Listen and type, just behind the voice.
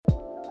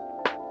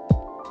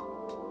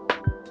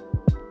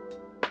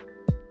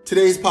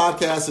Today's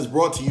podcast is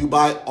brought to you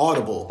by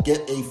Audible.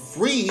 Get a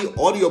free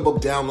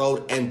audiobook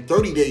download and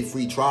 30-day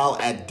free trial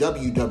at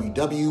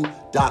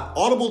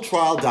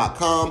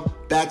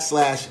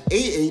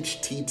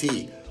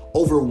www.audibletrial.com/AHTT.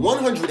 Over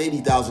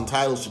 180,000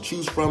 titles to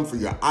choose from for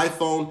your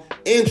iPhone,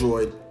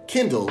 Android,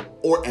 Kindle,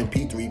 or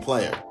MP3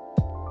 player.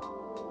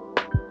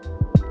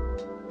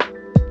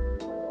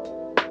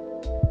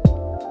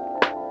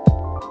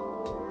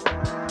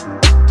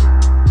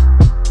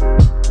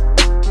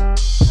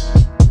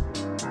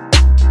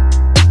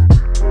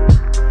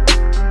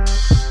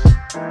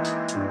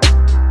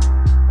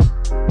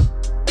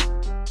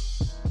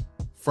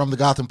 From the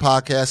Gotham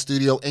Podcast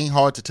Studio, Ain't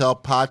Hard to Tell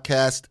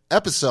podcast,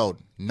 episode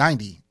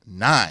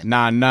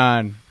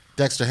 99.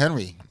 Dexter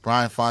Henry,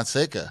 Brian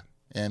Fonseca,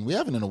 and we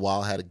haven't in a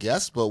while had a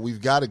guest, but we've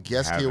got a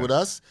guest here with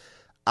us,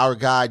 our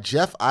guy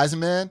Jeff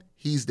Eisenband.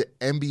 He's the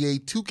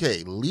NBA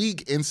 2K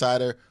League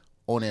Insider,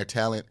 on-air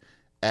talent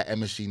at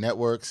MSG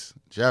Networks.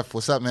 Jeff,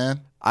 what's up,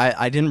 man?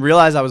 I didn't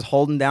realize I was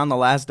holding down the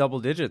last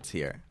double digits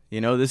here. You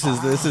know, this is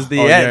the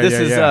end. This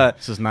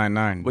is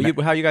 9-9.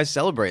 Well, how you guys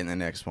celebrating the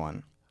next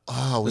one?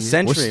 Oh, the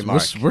century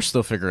mark. We're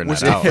still figuring We're that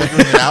still out.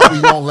 figuring it out.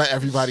 We won't let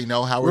everybody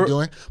know how we're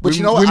doing. But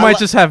you know what? We might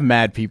just have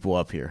mad people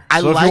up here.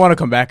 So if you want to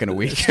come back in a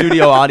week.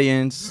 Studio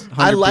audience,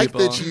 100 I like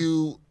people. that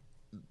you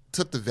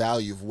took the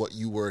value of what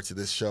you were to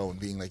this show and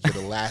being like,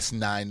 you're the last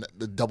nine,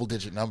 the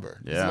double-digit number.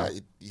 Yeah.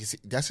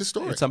 That's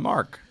historic. It's a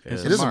mark. It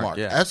is a mark.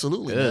 Yeah.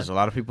 Absolutely. It is. A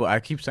lot of people, I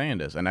keep saying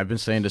this, and I've been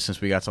saying this since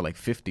we got to like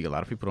 50. A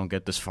lot of people don't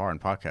get this far in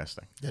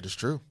podcasting. That is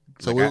true.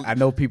 So Like I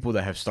know people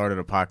that have started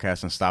a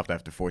podcast and stopped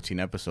after 14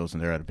 episodes,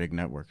 and they're at big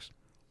networks.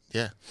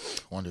 Yeah,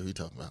 I wonder who you're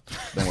talking about.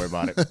 Don't worry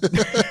about it.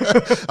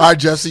 All right,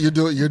 Jeff, so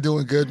you're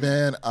doing good,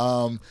 man.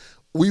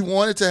 We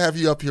wanted to have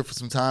you up here for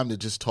some time to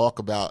just talk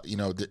about,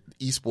 the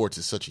esports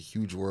is such a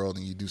huge world,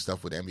 and you do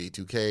stuff with NBA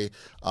 2K,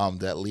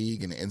 that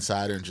league and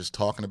Insider, and just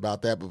talking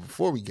about that. But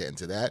before we get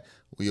into that,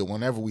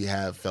 whenever we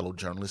have fellow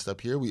journalists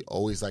up here, we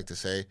always like to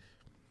say,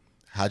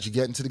 how'd you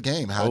get into the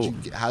game?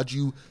 How'd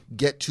you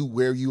get to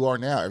where you are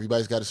now?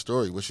 Everybody's got a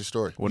story. What's your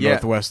story? Well,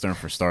 Northwestern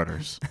for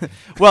starters.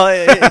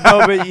 Well,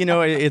 but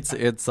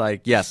it's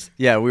like, yes,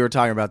 yeah, we were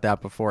talking about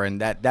that before, and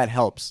that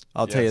helps.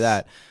 I'll tell you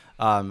that.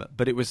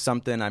 But it was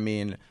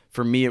something.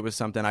 For me, it was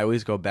something. I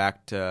always go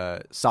back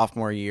to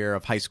sophomore year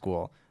of high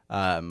school.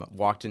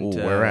 Walked into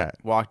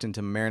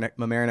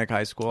Mamaroneck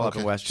High School up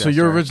in Westchester. So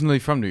you're originally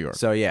from New York.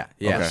 So yeah.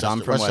 Okay. So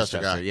I'm from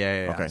Westchester. Guy.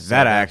 Yeah. Okay, So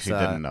that I actually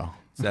didn't know.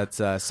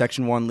 That's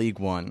Section 1, League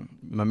 1.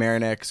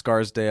 Mamaroneck,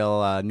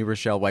 Scarsdale, New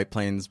Rochelle, White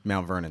Plains,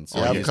 Mount Vernon. So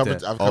I've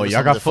covered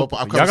y'all got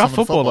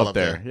football up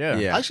there.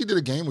 Yeah. I actually did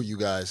a game with you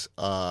guys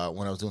when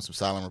I was doing some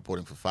silent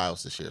reporting for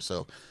Files this year.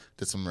 So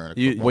did some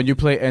football. When you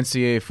play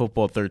NCAA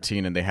Football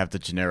 13 and they have the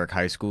generic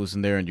high schools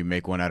in there and you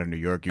make one out of New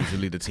York,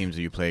 usually the teams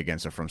that you play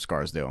against are from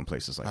Scarsdale and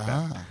places like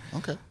that.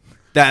 Okay.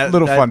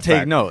 Fun take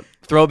fact. note.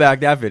 Throw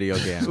back that video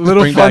game. A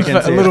little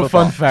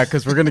fun fact,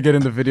 because we're going to get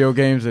into video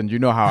games, and you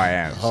know how I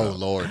am. Oh,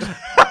 Lord.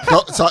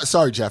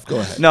 Sorry, Jeff. Go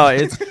ahead. No,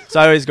 so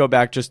I always go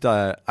back.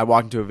 I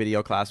walked into a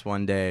video class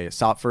one day,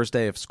 first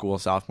day of school,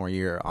 sophomore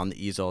year. On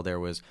the easel, there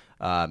was,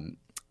 an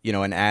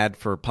ad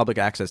for public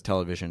access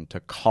television to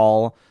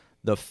call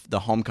the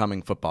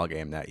homecoming football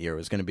game that year. It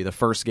was going to be the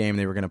first game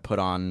they were going to put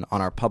on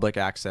our public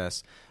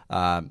access,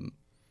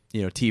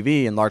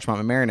 TV in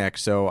Larchmont, Mamaroneck.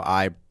 So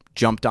I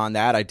jumped on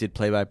that. I did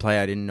play-by-play.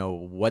 I didn't know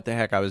what the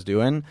heck I was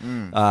doing.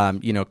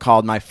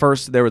 Called my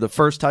first. They were the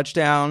first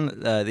touchdown.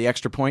 The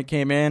extra point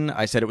came in.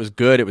 I said it was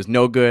good. It was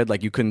no good.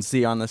 Like you couldn't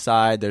see on the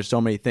side. There's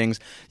so many things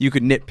you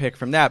could nitpick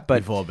from that.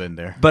 But we've all been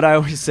there. But I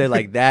always say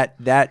like that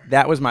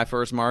was my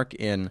first mark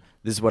in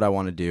this is what I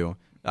want to do.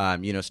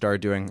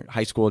 Started doing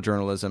high school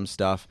journalism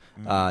stuff.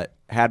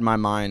 Had my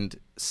mind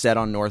set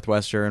on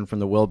Northwestern from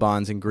the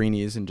Wilbons and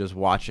Greenies and just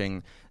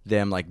watching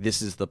them like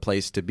this is the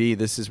place to be.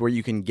 This is where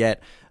you can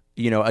get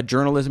a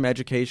journalism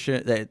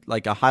education,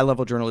 like a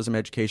high-level journalism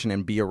education,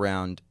 and be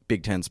around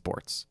Big Ten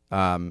sports.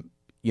 There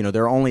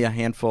are only a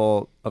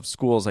handful of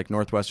schools like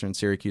Northwestern,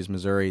 Syracuse,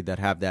 Missouri that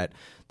have that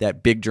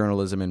big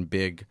journalism and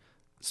big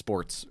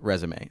sports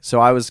resume. So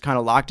I was kind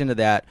of locked into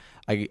that.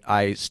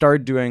 I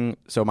started doing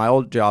 – so my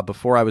old job,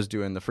 before I was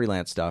doing the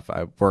freelance stuff,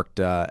 I worked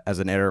as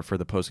an editor for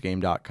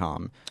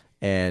thepostgame.com,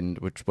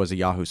 which was a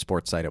Yahoo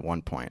sports site at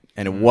one point.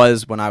 And it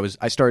was when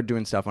I started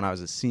doing stuff when I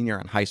was a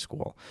senior in high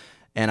school.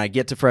 And I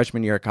get to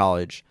freshman year of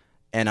college,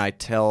 and I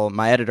tell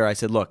my editor, I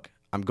said, look,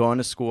 I'm going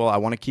to school. I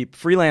want to keep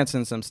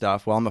freelancing some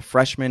stuff. Well, I'm a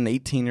freshman,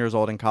 18 years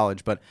old in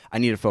college, but I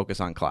need to focus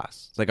on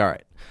class. It's like, all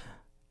right.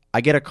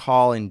 I get a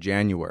call in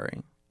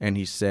January, and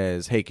he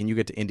says, hey, can you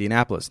get to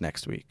Indianapolis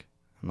next week?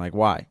 I'm like,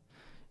 why?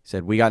 He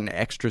said, we got an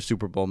extra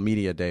Super Bowl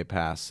Media Day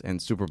pass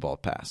and Super Bowl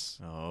pass.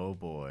 Oh,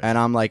 boy. And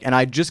I'm like, and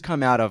I just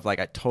come out of, like,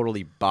 I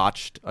totally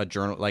botched a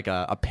journal, like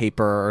a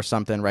paper or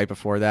something right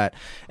before that.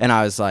 And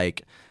I was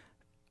like,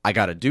 I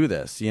got to do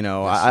this, Yes,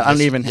 I don't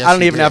even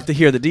have to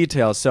hear the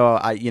details. So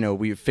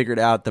we figured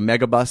out the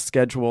mega bus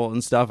schedule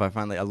and stuff. I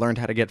learned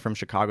how to get from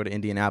Chicago to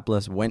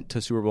Indianapolis. Went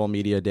to Super Bowl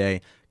Media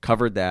Day,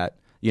 covered that.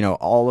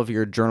 all of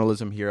your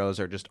journalism heroes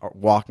are just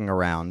walking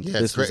around. Yeah,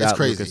 this it's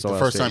crazy. The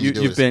first time you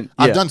do you've this.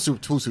 I've done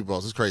two Super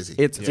Bowls. It's crazy.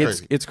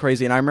 It's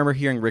crazy. And I remember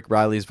hearing Rick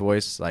Riley's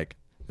voice, like,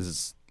 this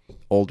is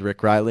old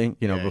Rick Riley,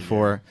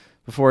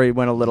 before he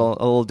went a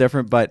little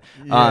different. But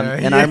I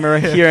remember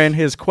hearing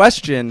his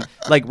question,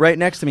 like right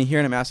next to me,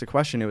 hearing him ask a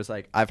question. It was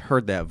like, I've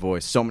heard that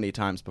voice so many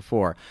times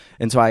before.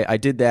 And so I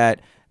did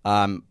that,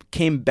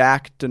 came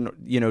back to,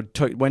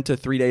 went to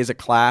 3 days of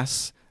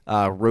class,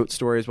 wrote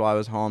stories while I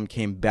was home,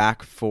 came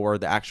back for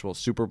the actual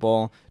Super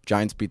Bowl.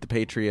 Giants beat the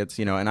Patriots,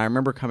 and I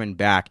remember coming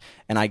back,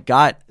 and I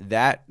got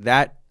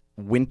that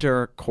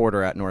winter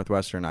quarter at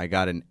Northwestern, I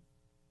got an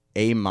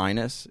A-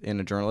 in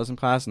a journalism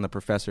class, and the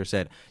professor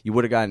said, you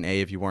would have got an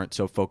A if you weren't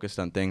so focused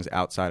on things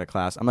outside of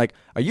class. I'm like,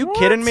 are you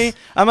kidding me?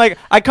 I'm like,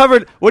 I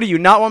covered, what do you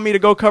not want me to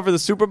go cover the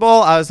Super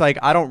Bowl? I was like,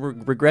 I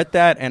don't regret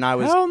that. And I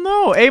was, hell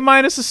no, A-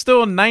 is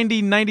still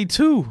 90,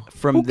 92.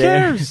 Who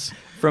cares?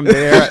 From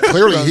there,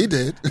 clearly he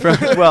did.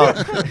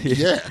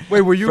 Yeah.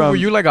 Wait, were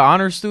you like an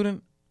honor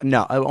student?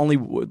 No, only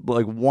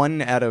like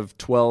 1 out of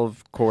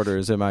 12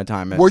 quarters in my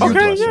time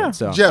at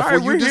So.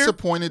 Jeff, were you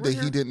disappointed that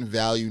he didn't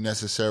value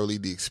necessarily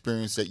the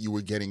experience that you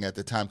were getting at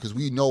the time? Because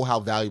we know how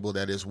valuable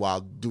that is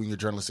while doing your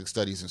journalistic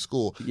studies in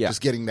school,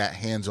 just getting that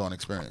hands-on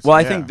experience. Well,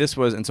 I think this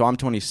was, and so I'm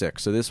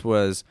 26, so this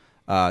was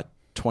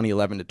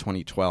 2011 to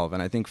 2012,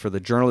 and I think for the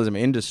journalism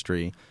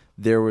industry,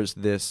 there was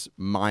this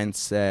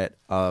mindset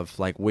of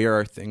like, where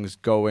are things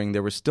going?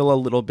 There was still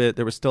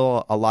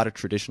a lot of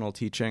traditional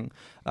teaching.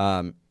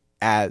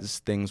 As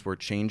things were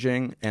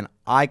changing, and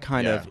I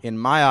kind of, in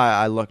my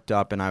eye, I looked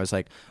up and I was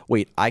like,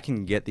 wait, I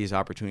can get these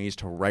opportunities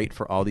to write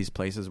for all these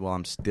places while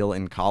I'm still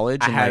in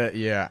college. And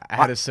I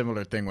had a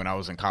similar thing when I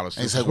was in college.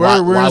 It's like, why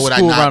would I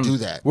not do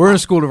that? We're in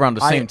school around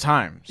the same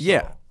time. So.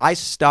 Yeah, I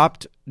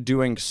stopped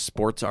doing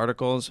sports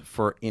articles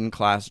for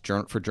in-class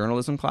for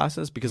journalism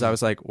classes because I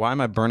was like, why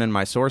am I burning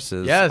my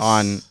sources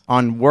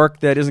on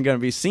work that isn't going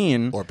to be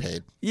seen or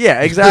paid?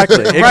 Yeah,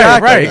 exactly.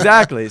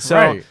 Exactly.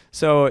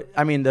 So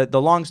I mean,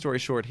 the long story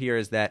short here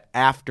is that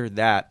after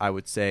that, I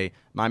would say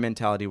my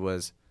mentality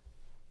was,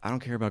 I don't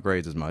care about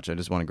grades as much. I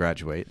just want to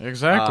graduate.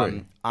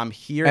 Exactly. I'm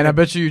here, and I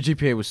bet you your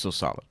GPA was still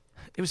solid.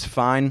 It was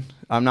fine.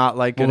 I'm not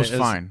like it was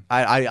fine.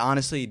 I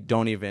honestly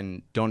don't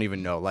even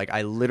know. Like,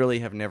 I literally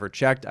have never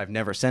checked. I've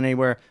never sent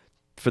anywhere.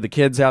 For the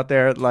kids out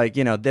there, like,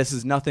 this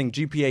is nothing.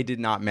 GPA did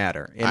not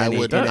matter in any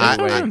way.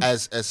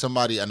 As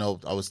somebody, I know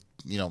I was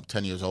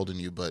 10 years older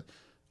than you, but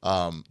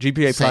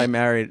GPA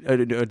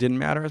probably didn't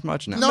matter as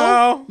much.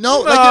 No.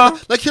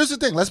 Like here's the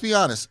thing. Let's be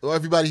honest.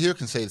 Everybody here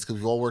can say this because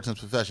we've all worked in this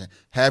profession.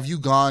 Have you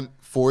gone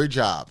for a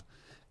job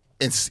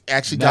and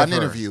actually got an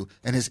interview,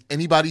 and has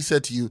anybody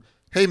said to you,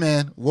 hey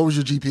man, what was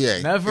your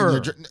GPA? Never.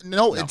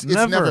 It's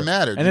never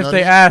mattered. And if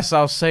they ask,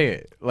 I'll say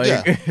it.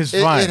 It's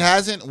fine. It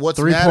hasn't. What's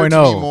mattered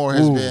to me more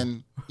has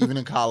been, even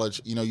in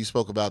college, you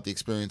spoke about the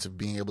experience of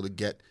being able to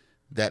get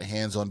that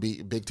hands-on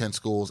Big Ten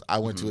schools. I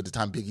went to, at the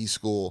time, Big East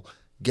school.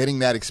 Getting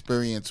that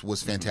experience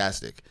was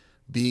fantastic.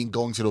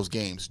 Going to those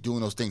games,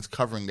 doing those things,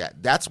 covering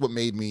that. That's what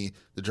made me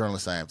the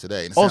journalist I am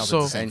today. And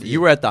also, and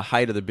you were at the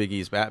height of the Big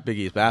East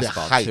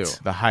basketball too.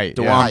 The height.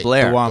 DeJuan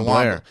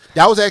Blair.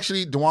 That was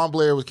actually, DeJuan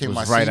Blair came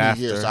my right senior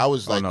after. year. So I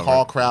was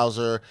Carl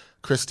Krauser,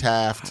 Chris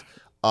Taft,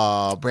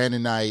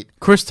 Brandon Knight.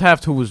 Chris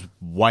Taft, who was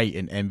white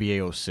in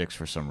NBA 06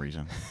 for some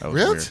reason. That was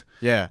really? Weird.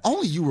 Yeah.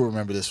 Only you will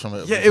remember this from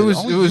it. Yeah, it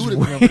was weird.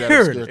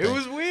 It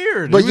was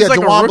weird. But yeah,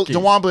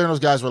 DeJuan Blair and those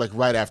guys were like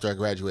right after I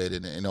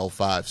graduated in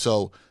 05.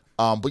 So,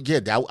 but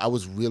yeah, I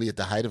was really at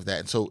the height of that.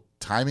 And so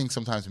timing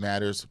sometimes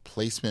matters.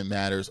 Placement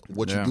matters.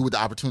 What you do with the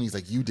opportunities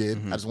like you did.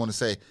 I just want to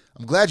say,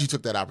 I'm glad you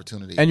took that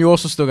opportunity. And you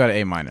also still got an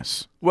A-.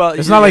 Well,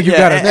 it's not like you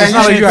got an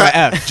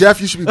F. Jeff,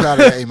 you should be proud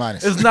of the A-.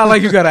 It's not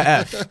like you got an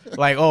F.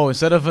 Like,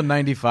 instead of a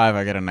 95,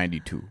 I got a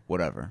 92.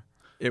 Whatever.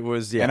 It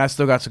was, and I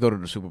still got to go to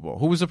the Super Bowl.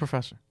 Who was the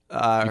professor? You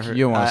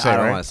don't want to say, I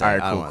right? don't want to say. All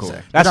right, cool.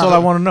 That's all I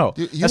want to know.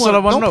 That's all I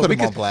want to know. Put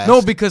him on blast.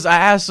 No, because I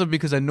asked him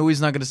because I know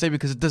he's not going to say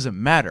because it doesn't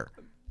matter,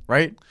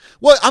 right?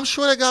 Well, I'm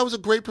sure that guy was a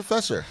great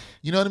professor.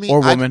 You know what I mean?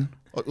 Or woman.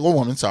 Or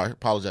woman, sorry.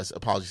 Apologies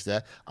to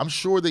that. I'm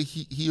sure that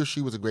he or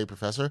she was a great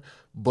professor,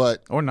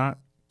 but... Or not.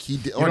 He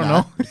did, or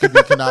not. It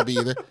could not be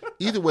either.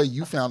 Either way,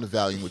 you found the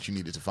value in what you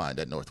needed to find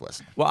at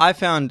Northwestern. Well, I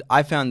found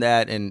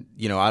that, and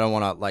I don't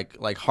want to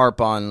like harp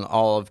on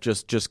all of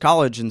just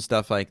college and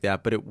stuff like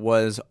that, but it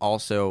was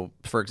also,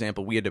 for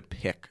example, we had to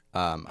pick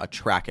a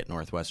track at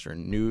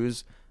Northwestern: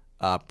 news,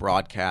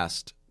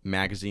 broadcast,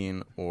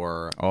 magazine,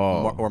 or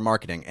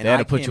marketing. And they had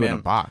to put you in a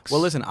box.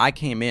 Well, listen, I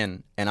came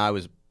in and I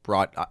was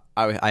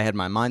I had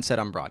my mindset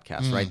on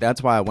broadcast, right?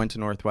 That's why I went to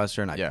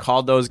Northwestern. I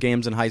called those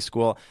games in high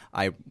school.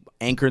 I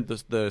anchored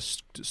the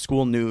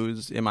school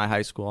news in my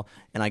high school,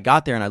 and I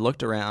got there and I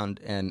looked around,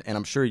 and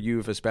I'm sure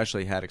you've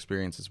especially had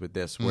experiences with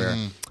this where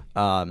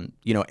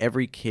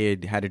every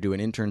kid had to do an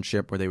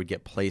internship where they would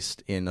get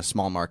placed in a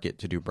small market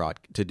to do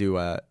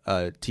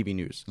TV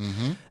news,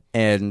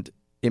 and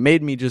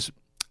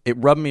it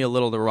rubbed me a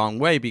little the wrong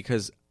way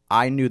because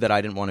I knew that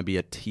I didn't want to be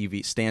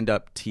a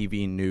stand-up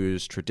TV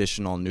news,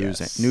 traditional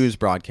news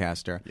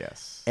broadcaster.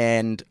 Yes.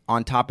 And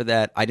on top of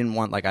that, I didn't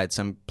want, like, I had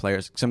some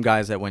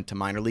guys that went to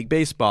minor league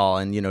baseball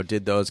and,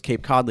 did those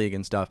Cape Cod League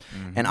and stuff.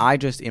 Mm-hmm. And I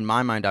just, in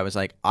my mind, I was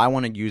like, I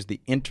want to use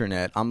the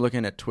internet. I'm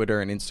looking at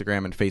Twitter and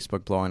Instagram and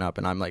Facebook blowing up,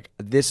 and I'm like,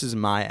 this is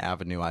my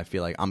avenue. I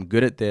feel like I'm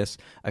good at this.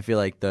 I feel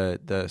like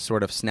the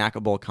sort of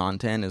snackable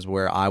content is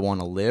where I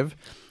want to live.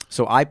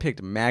 So I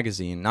picked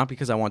magazine, not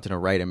because I wanted to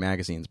write in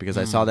magazines, because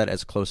I saw that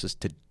as closest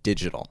to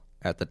digital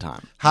at the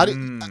time. How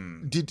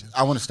did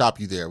I want to stop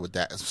you there with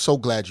that? I'm so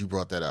glad you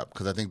brought that up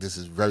because I think this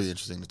is very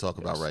interesting to talk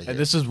about right here. And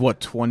this is what,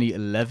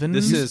 2011?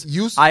 This is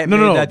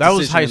that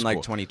was high school. In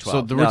like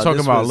 2012. So we're talking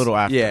about a little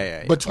after.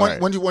 Yeah. But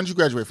when did you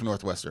graduate from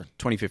Northwestern?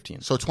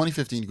 2015. So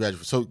 2015 you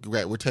graduated. So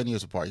we're 10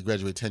 years apart. You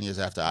graduated 10 years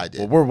after I did.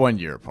 Well, we're 1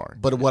 year apart.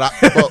 But what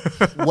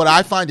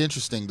I find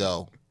interesting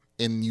though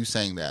in you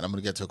saying that, I'm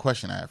going to get to a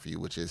question I have for you,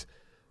 which is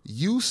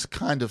you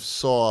kind of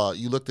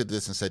you looked at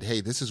this and said,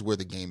 hey, this is where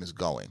the game is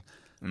going.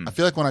 I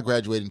feel like when I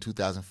graduated in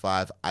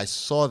 2005, I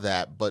saw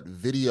that, but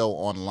video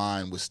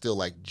online was still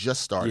like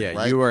just starting,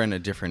 right? You were in a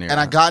different era.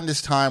 And I got in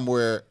this time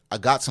where I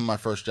got some of my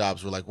first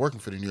jobs were like working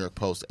for the New York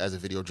Post as a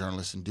video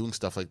journalist and doing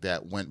stuff like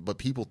that, but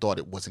people thought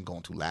it wasn't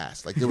going to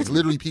last. Like there was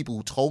literally people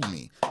who told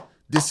me,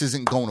 this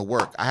isn't going to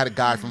work. I had a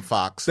guy from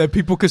Fox. That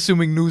people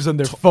consuming news on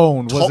their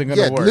phone wasn't going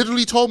to work. Yeah,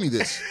 literally told me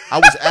this. I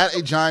was at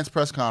a Giants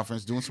press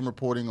conference doing some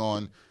reporting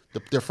on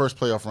their first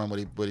playoff run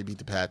where they beat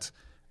the Pats,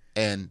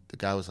 and the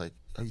guy was like,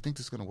 oh, you think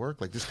this is going to work?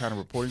 Like this kind of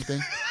reporting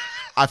thing?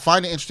 I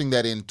find it interesting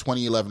that in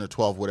 2011 or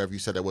 12, whatever you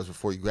said that was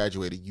before you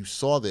graduated, you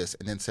saw this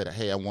and then said,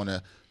 hey, I want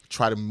to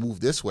try to move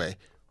this way.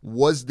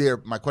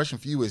 My question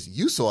for you is,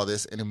 you saw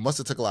this and it must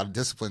have took a lot of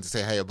discipline to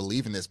say, hey, I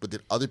believe in this, but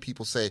did other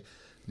people say,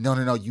 no,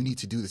 you need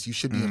to do this. You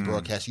should be in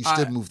broadcast. You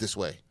should move this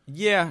way.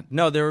 Yeah.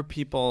 No, there were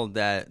people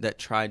that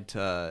tried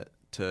to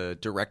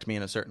direct me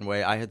in a certain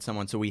way. I had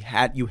someone, so you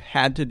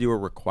had to do a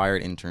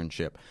required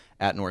internship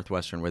at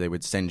Northwestern where they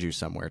would send you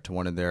somewhere to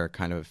one of their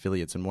kind of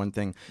affiliates. And one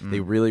thing, they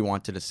really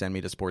wanted to send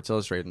me to Sports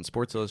Illustrated, and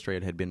Sports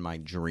Illustrated had been my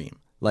dream.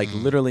 Like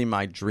literally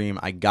my dream.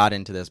 I got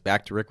into this,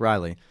 back to Rick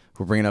Riley,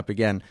 who we'll bring it up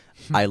again.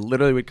 I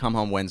literally would come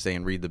home Wednesday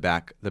and read the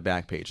back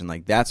page. And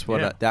like that's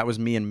what that was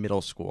me in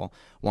middle school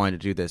wanting to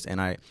do this.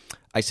 And I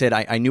said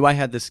I knew I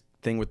had this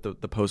thing with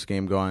the post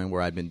game going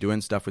where I'd been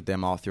doing stuff with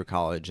them all through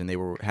college, and they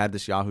had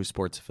this Yahoo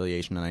Sports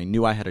affiliation, and I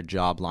knew I had a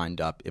job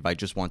lined up if I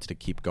just wanted to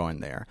keep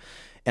going there.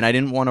 And I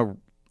didn't want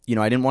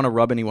to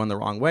rub anyone the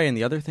wrong way. And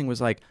the other thing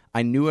was, like,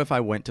 I knew if I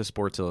went to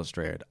Sports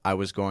Illustrated, I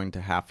was going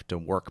to have to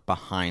work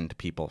behind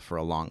people for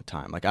a long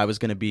time. Like I was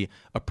going to be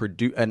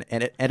an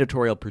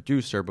editorial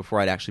producer before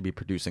I'd actually be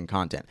producing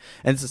content.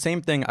 And it's the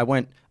same thing.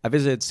 I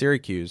visited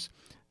Syracuse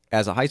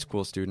as a high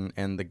school student,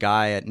 and the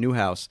guy at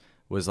Newhouse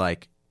was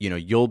like,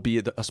 you'll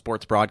be a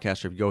sports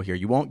broadcaster if you go here.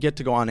 You won't get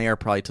to go on air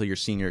probably till your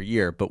senior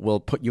year, but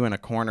we'll put you in a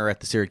corner at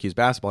the Syracuse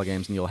basketball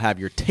games, and you'll have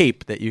your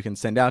tape that you can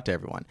send out to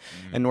everyone.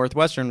 And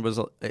Northwestern was,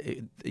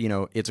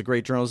 it's a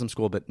great journalism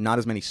school, but not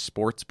as many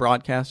sports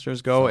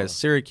broadcasters go as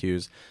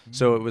Syracuse.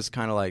 So it was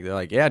kind of like, they're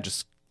like, yeah,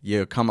 just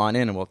come on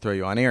in and we'll throw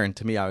you on air. And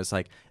to me, I was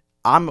like,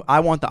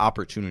 I want the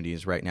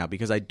opportunities right now,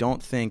 because I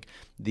think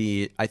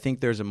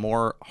there's a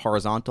more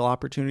horizontal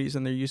opportunities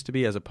than there used to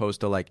be, as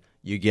opposed to like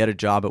you get a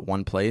job at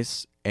one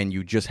place and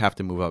you just have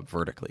to move up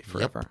vertically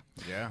forever.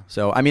 Yep. Yeah.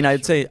 So I mean,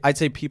 I'd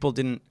say people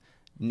didn't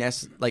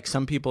like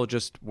some people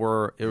just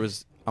were. It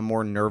was a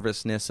more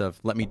nervousness of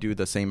let me do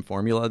the same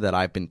formula that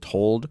I've been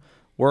told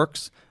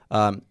works.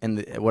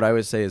 What I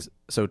would say is,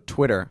 so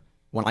Twitter.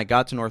 When I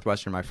got to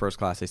Northwestern, my first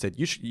class, they said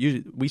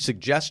we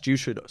suggest you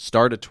should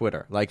start a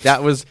Twitter. Like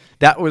that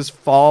was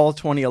fall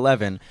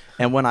 2011,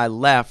 and when I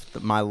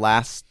left my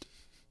last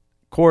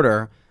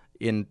quarter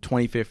in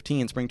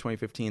 2015, spring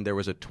 2015, there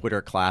was a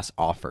Twitter class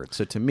offered.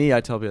 So to me, I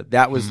tell people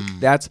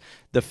that's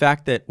the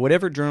fact that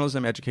whatever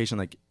journalism education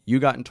like you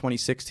got in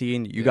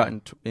 2016, you got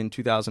in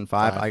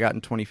 2005, I got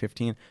in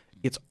 2015.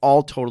 It's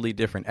all totally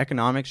different.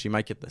 Economics, you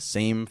might get the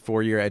same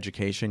 4-year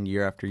education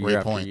year after year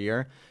after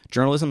year.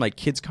 Journalism, like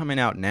kids coming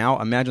out now,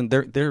 imagine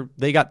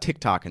they got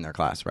TikTok in their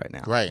class right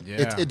now. Right.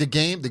 Yeah. The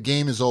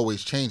game is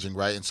always changing,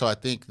 right? And so I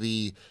think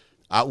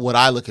what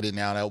I look at it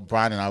now, and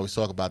Brian and I always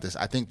talk about this,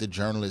 I think the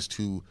journalists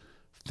who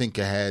think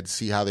ahead,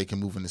 see how they can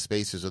move into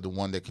spaces, are the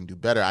one that can do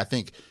better. I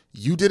think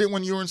you did it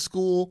when you were in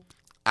school.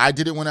 I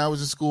did it when I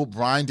was in school.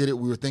 Brian did it.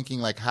 We were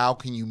thinking like, how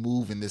can you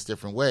move in this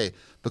different way?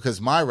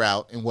 Because my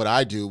route and what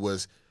I do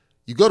was,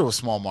 you go to a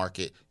small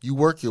market, you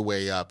work your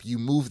way up, you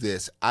move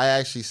this. I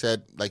actually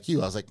said, like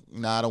you, I was like,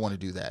 nah, I don't want to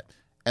do that.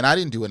 And I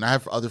didn't do it. And I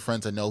have other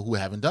friends I know who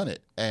haven't done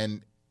it.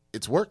 And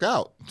it's worked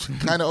out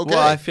kind of okay.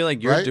 Well, I feel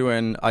like you're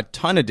doing a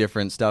ton of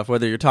different stuff,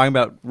 whether you're talking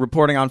about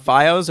reporting on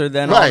FiOS or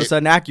then all of a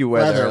sudden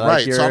AccuWeather.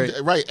 Right.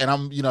 So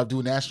I'm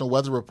doing national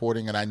weather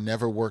reporting, and I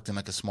never worked in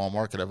like a small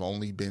market. I've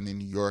only been in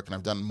New York, and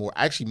I've done more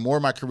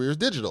of my career is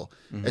digital,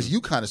 as you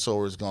kind of saw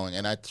where it's going.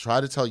 And I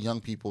try to tell young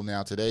people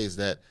now today is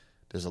that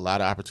there's a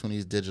lot of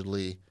opportunities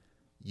digitally.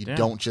 You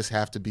don't just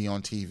have to be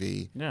on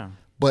TV. Yeah.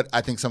 But I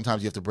think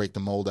sometimes you have to break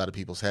the mold out of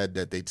people's head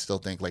that they still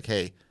think like,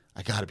 hey,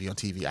 I got to be on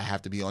TV. I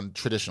have to be on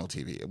traditional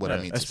TV. What I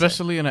mean,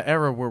 especially in an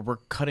era where we're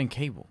cutting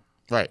cable,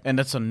 right? And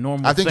that's a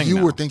normal. I think thing you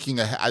now. were thinking.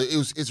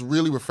 It's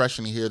really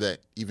refreshing to hear that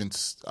even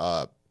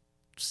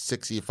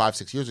 6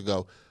 years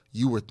ago,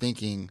 you were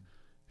thinking,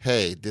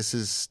 "Hey, this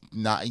is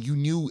not." You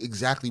knew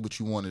exactly what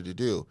you wanted to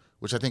do,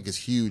 which I think is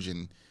huge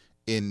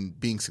in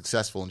being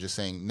successful and just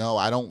saying, "No,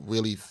 I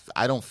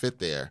don't fit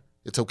there.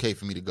 It's okay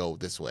for me to go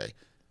this way."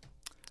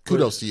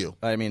 Kudos to you.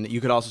 I mean,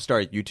 you could also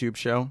start a YouTube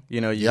show.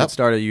 You Yep. could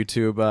start a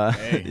YouTube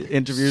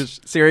interview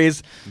series.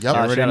 Yep. You Shout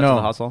already shout out to know.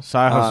 The Hustle.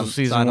 Side Hustle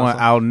season Side 1 Hustle.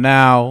 out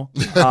now.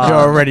 You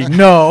already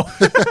know.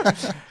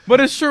 But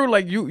it's true.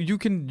 Like you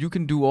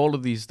can do all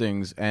of these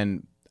things,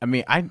 and I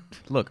mean,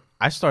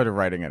 I started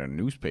writing at a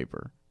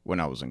newspaper when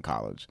I was in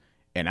college,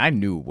 and I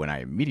knew when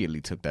I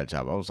immediately took that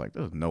job, I was like,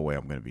 "There's no way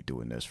I'm going to be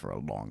doing this for a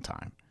long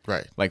time."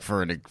 Right. Like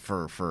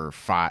for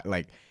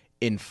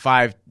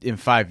 5 in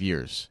 5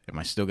 years, am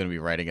I still going to be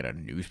writing at a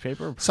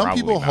newspaper? Some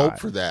Probably people not. hope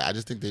for that. I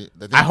just think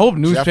I hope Jeff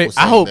newspaper. was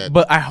saying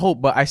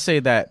that- But I say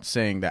that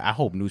saying that I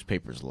hope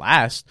newspapers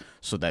last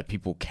so that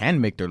people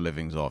can make their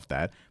livings off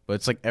that. But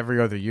it's like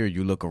every other year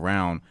you look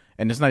around,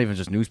 and it's not even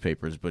just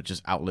newspapers, but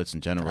just outlets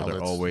in general. They're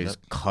Outlets, always yep.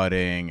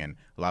 cutting, and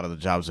a lot of the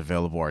jobs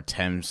available are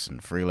temps and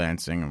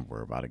freelancing, and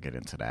we're about to get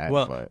into that.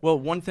 Well,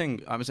 one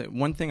thing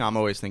I'm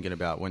always thinking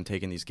about when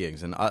taking these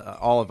gigs, and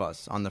all of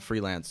us on the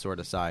freelance sort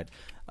of side,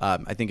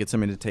 I think it's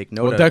something to take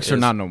note of. Dexter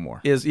not no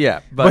more.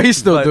 But he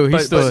still do.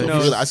 He's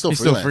still- I still he's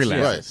still freelance.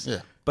 freelance. Right.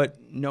 Yeah. But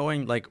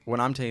knowing, like, when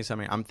I'm taking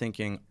something, I'm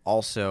thinking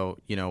also,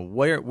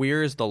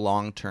 where is the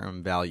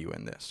long-term value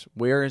in this?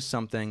 Where is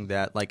something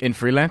that, like, In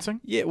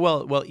freelancing? yeah,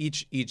 well,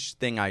 each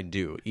thing I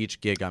do,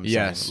 each gig I'm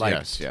Yes, saying,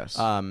 like, yes.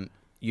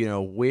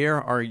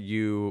 where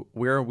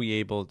are we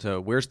able to,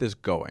 where's this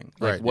going?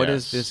 Like, Right, what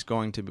is yes. this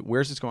going to be,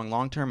 where's this going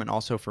long-term? And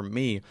also for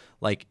me,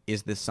 like,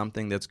 is this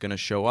something that's going to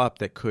show up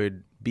that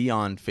could be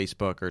on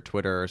Facebook or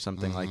Twitter or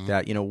something like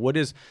that? What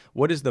is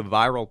the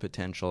viral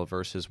potential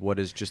versus what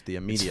is just the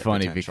immediate It's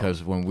funny potential?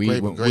 because when we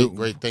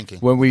Great thinking.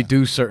 when we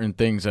do certain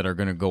things that are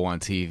going to go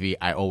on TV,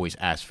 I always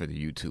ask for the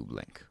YouTube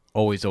link.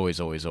 Always.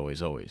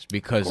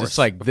 Because it's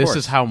like, this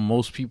is how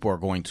most people are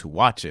going to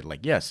watch it.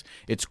 Like, yes,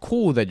 it's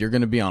cool that you're going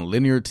to be on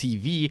linear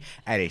TV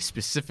at a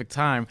specific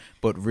time,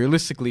 but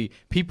realistically,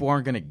 people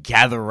aren't going to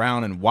gather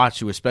around and watch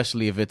you,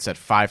 especially if it's at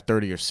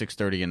 5:30 or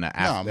 6:30 in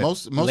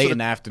the late in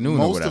the afternoon or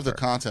Most whatever. of the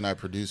content I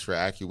produce for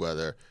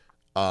AccuWeather,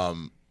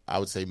 I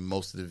would say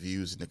most of the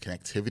views and the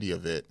connectivity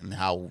of it and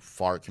how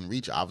far it can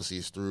reach obviously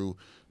is through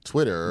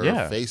Twitter or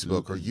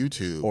Facebook or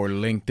YouTube or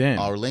LinkedIn.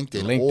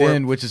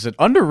 LinkedIn, which is an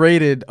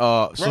underrated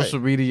social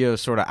media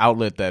sort of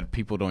outlet that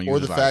people don't use. Or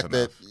the fact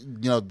that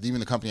even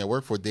the company I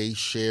work for, they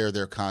share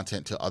their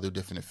content to other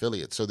different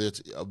affiliates, so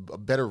there's a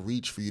better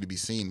reach for you to be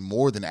seen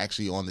more than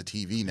actually on the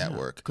TV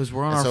network. Because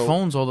we're on our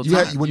phones all the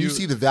time. When you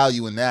see the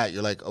value in that,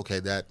 you're like, okay,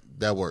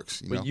 that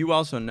works. But you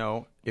also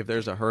know if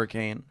there's a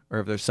hurricane or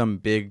if there's some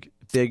big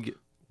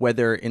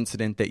weather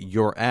incident that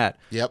you're at,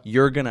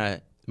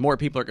 more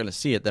people are gonna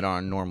see it than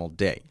on a normal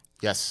day.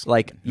 Yes.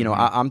 Like,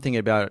 I'm thinking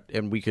about,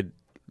 and we could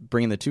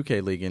bring the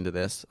 2K League into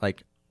this.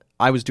 Like,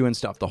 I was doing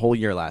stuff the whole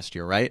year last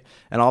year, right?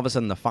 And all of a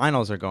sudden the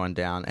finals are going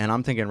down, and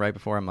I'm thinking right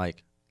before, I'm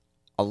like,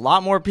 a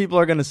lot more people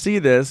are going to see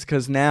this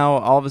because now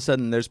all of a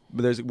sudden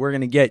we're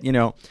going to get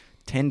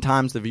 10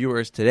 times the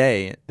viewers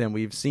today than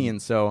we've seen.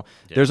 So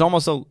there was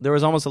almost a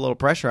little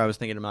pressure I was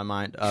thinking in my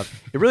mind of,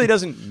 it really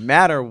doesn't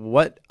matter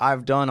what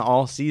I've done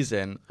all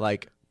season.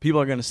 Like, people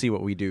are going to see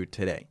what we do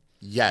today.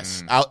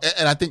 Yes.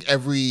 And I think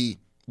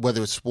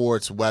whether it's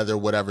sports, weather,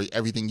 whatever,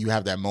 everything, you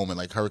have that moment,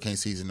 like hurricane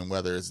season and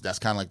weather, that's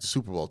kind of like the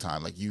Super Bowl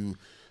time. Like you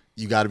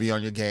got to be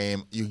on your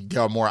game.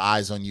 There are more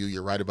eyes on you.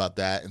 You're right about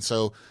that. And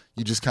so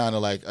you just kind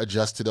of like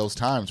adjust to those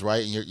times,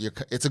 right? And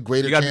it's a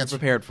greater chance. You got to be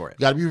prepared for it.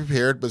 You got to be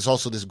prepared, but it's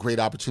also this great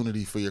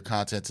opportunity for your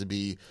content to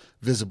be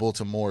visible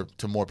to more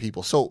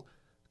people. So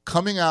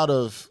coming out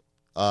of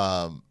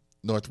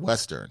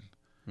Northwestern,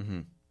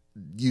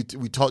 you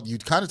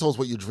kind of told us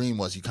what your dream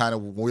was. You kind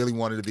of really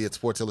wanted to be at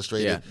Sports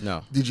Illustrated. Yeah,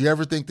 no. Did you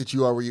ever think that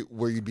you are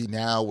where you'd be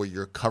now, where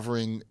you're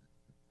covering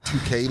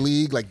 2K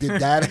League? Like,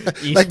 did that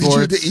like did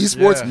you the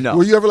esports? Yeah. No.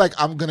 Were you ever like,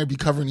 I'm gonna be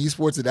covering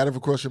esports? Did that ever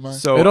cross your mind?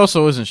 So it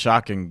also isn't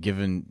shocking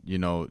given,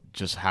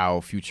 just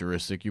how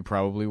futuristic you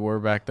probably were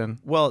back then.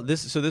 Well,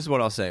 this is what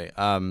I'll say.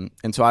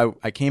 And so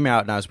I came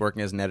out and I was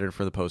working as an editor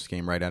for the post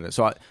game right at it.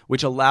 So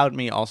which allowed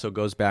me, also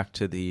goes back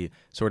to the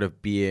sort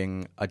of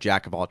being a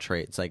jack of all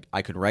trades. Like,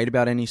 I could write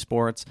about any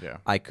sports. Yeah.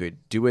 I could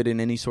do it in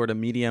any sort of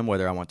medium,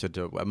 whether I wanted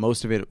to.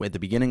 Most of it at the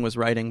beginning was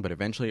writing, but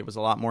eventually it was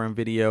a lot more in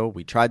video.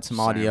 We tried some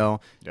audio.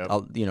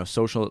 Yep.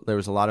 Social. There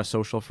was a lot of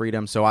social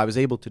freedom, so I was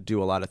able to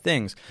do a lot of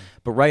things.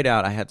 But right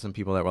out, I had some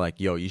people that were like,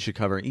 "Yo, you should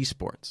cover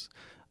esports."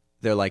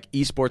 They're like,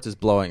 esports is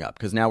blowing up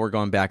because now we're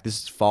going back.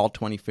 This is fall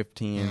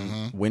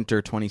 2015,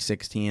 winter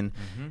 2016,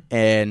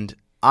 and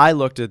I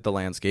looked at the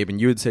landscape. And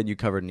you had said you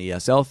covered an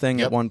ESL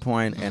thing at one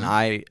point, and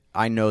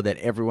I know that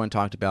everyone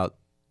talked about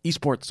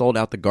esports sold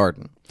out the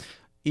Garden.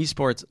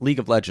 Esports, League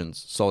of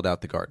Legends sold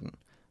out the Garden.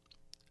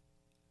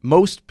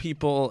 Most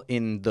people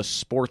in the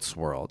sports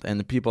world and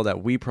the people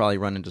that we probably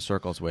run into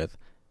circles with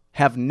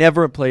have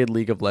never played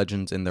League of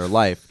Legends in their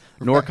life,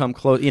 nor come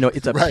close.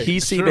 It's a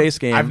PC-based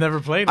game. I've never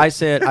played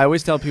it. I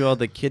always tell people,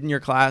 the kid in your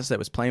class that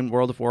was playing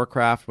World of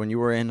Warcraft when you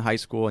were in high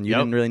school and you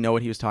didn't really know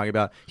what he was talking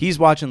about, he's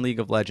watching League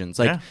of Legends.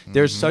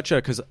 There's such a,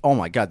 because, oh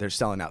my God, they're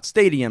selling out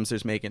stadiums.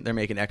 They're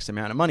making X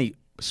amount of money.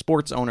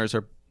 Sports owners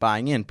are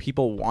buying in.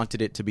 People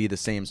wanted it to be the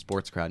same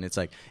sports crowd, and it's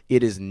like,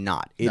 it is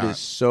not. It is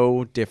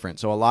so different.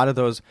 So a lot of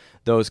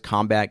those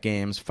combat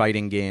games,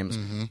 fighting games,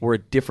 were a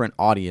different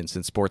audience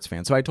than sports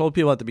fans. So I told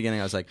people at the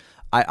beginning, I was like,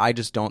 I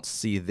just don't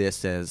see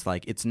this as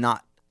like, it's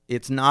not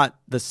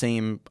the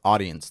same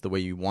audience the way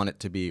you want it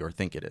to be or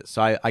think it is.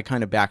 So I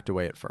kind of backed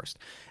away at first,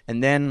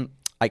 and then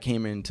I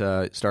came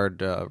into,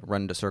 started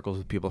running to circles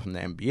with people from the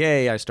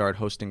NBA. I started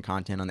hosting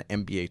content on the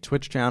NBA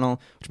Twitch channel,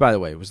 which, by the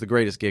way, was the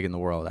greatest gig in the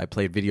world. I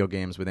played video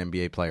games with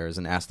NBA players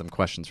and asked them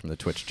questions from the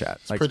Twitch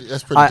chat. That's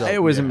pretty dope.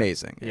 It was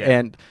amazing.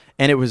 Yeah.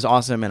 And it was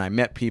awesome, and I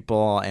met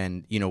people,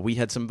 and, we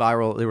had some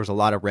viral, there was a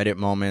lot of Reddit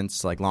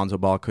moments, like Lonzo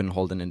Ball couldn't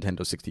hold a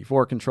Nintendo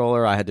 64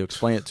 controller. I had to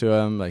explain it to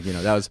him.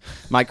 That was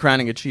my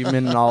crowning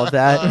achievement and all of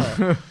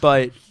that.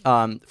 But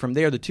from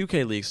there, the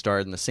 2K League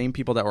started, and the same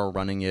people that were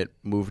running it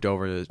moved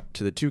over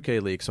to the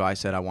 2K League, so I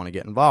said I want to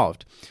get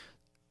involved.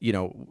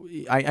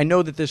 I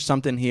know that there's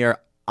something here.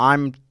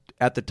 I'm,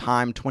 at the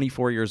time,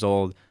 24 years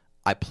old.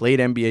 I played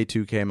NBA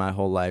 2K my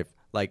whole life.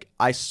 Like,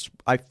 I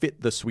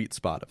fit the sweet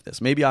spot of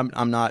this. Maybe I'm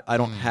not. I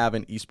don't have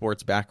an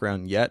esports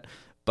background yet,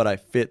 but I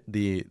fit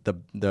the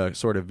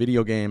sort of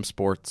video game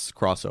sports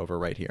crossover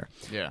right here.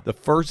 Yeah. The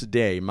first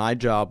day, my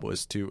job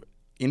was to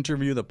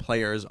interview the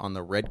players on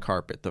the red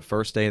carpet the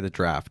first day of the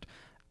draft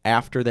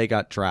after they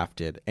got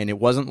drafted, and it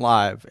wasn't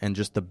live, and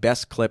just the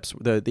best clips.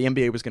 The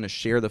NBA was going to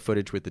share the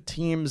footage with the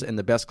teams, and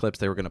the best clips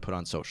they were going to put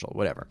on social,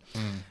 whatever.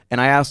 And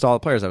I asked all the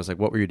players, I was like,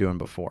 what were you doing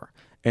before?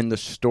 And the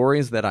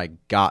stories that I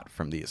got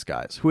from these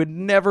guys who had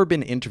never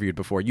been interviewed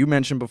before. You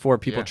mentioned before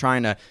people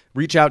trying to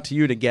reach out to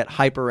you to get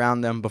hype around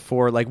them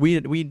before. Like,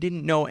 we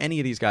didn't know any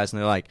of these guys, and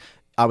they're like,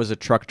 I was a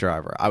truck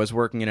driver. I was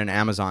working in an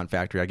Amazon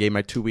factory. I gave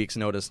my 2 weeks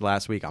notice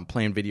last week. I'm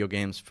playing video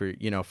games for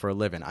a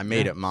living. I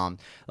made it, Mom.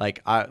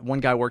 Like,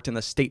 one guy worked in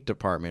the State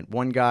Department.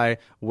 One guy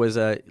was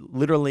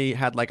literally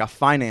had like a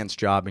finance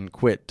job and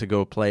quit to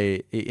go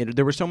play.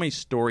 There were so many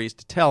stories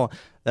to tell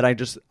that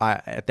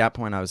at that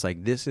point I was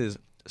like, this is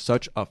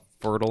such a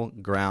fertile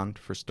ground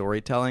for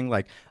storytelling.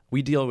 Like,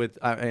 we deal with,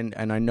 and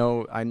I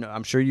know,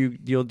 I'm sure you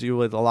deal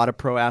with a lot of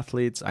pro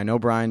athletes. I know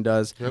Brian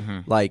does. Yep.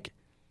 Like,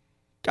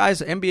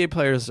 guys, NBA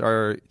players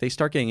they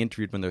start getting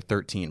interviewed when they're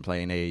 13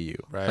 playing AAU.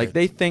 Right. Like,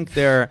 they think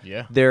they're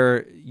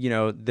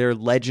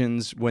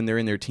legends when they're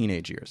in their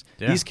teenage years.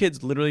 Yeah. These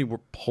kids literally were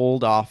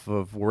pulled off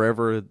of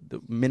wherever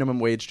the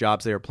minimum wage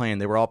jobs they were playing.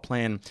 They were all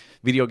playing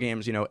video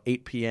games,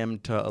 8 p.m.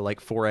 to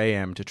like 4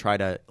 a.m. to try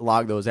to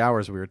log those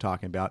hours we were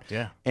talking about.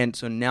 Yeah. And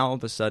so now all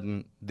of a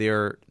sudden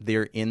they're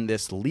in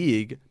this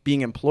league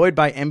being employed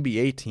by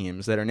NBA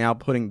teams that are now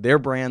putting their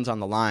brands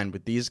on the line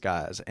with these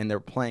guys, and they're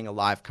playing a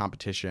live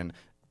competition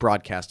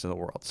broadcast to the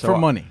world. So, for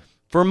money.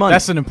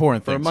 That's an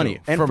important thing. For money.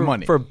 Too. And for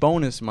money. For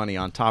bonus money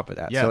on top of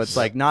that. Yes. So it's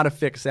like not a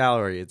fixed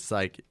salary. It's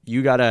like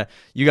you gotta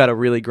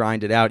really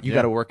grind it out. You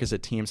gotta work as a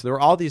team. So there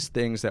were all these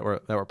things that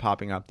were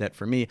popping up that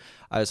for me,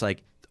 I was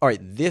like, all right,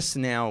 this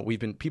now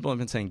people have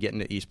been saying get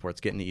into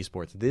esports.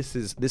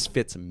 This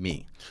fits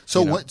me.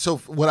 So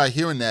what I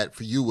hear in that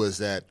for you was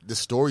that the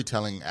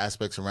storytelling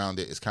aspects around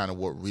it is kind of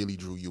what really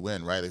drew you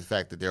in, right? The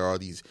fact that there are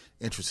these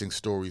interesting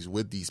stories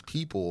with these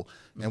people,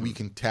 and we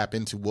can tap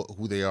into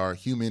who they are,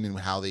 human, and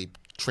how they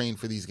train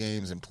for these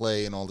games and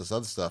play and all this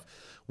other stuff,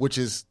 which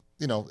is,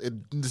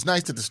 it's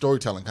nice that the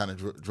storytelling kind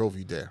of drove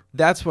you there.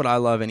 That's what I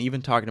love, and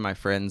even talking to my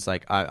friends,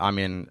 like I'm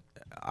in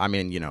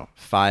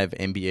 5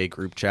 NBA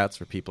group chats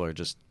where people are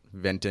just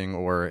venting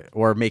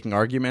or making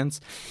arguments,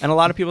 and a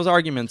lot of people's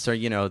arguments are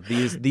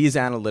these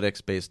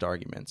analytics based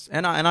arguments,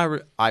 and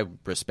I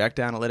respect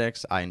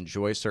analytics. I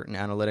enjoy certain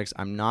analytics.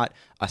 I'm not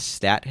a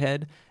stat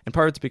head, and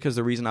part of it's because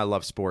the reason I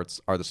love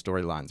sports are the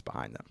storylines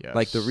behind them. Yes.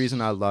 Like, the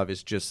reason I love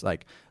is just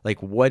like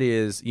what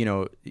is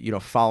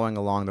following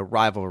along the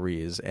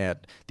rivalries and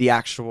the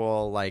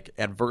actual like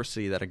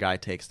adversity that a guy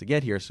takes to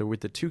get here. So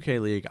with the 2K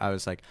League, I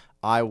was like,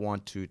 I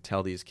want to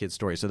tell these kids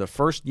stories. So the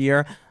first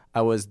year,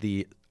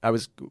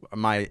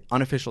 my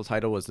unofficial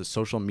title was the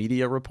social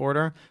media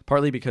reporter,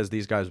 partly because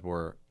these guys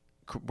were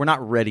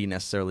not ready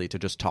necessarily to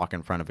just talk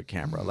in front of a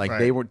camera. Like,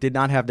 they did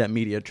not have that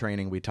media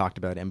training we talked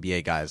about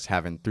NBA guys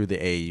having through the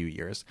AAU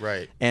years.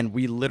 Right. And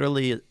we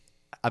literally,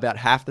 about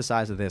half the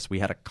size of this, we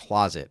had a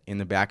closet in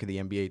the back of the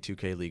NBA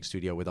 2K League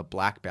studio with a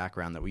black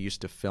background that we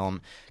used to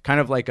film kind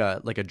of like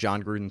a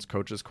John Gruden's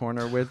Coach's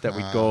Corner with, that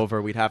we'd go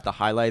over. We'd have the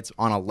highlights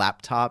on a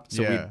laptop.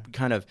 So we'd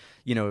kind of,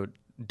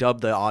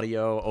 dub the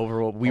audio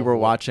over what we were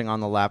watching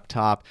on the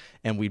laptop,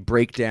 and we'd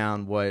break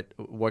down what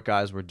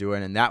guys were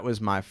doing. And that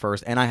was my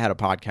first, and I had a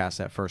podcast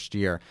that first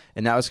year,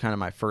 and that was kind of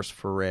my first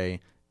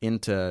foray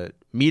into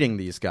meeting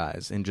these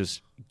guys and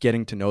just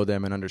getting to know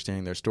them and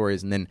understanding their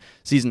stories. And then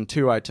season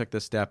 2, I took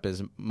the step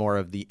as more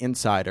of the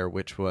insider,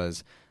 which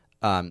was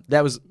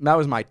That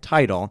was my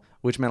title,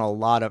 which meant a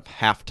lot of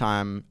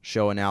halftime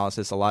show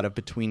analysis, a lot of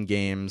between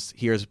games.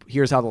 Here's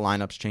how the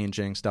lineup's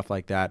changing, stuff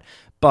like that.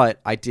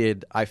 But I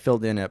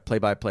filled in a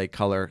play-by-play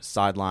color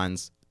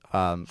sidelines,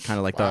 kind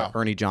of like the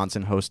Ernie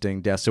Johnson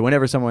hosting desk. So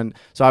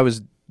I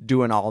was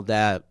doing all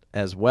that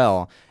as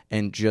well,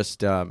 and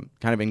just kind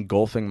of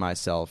engulfing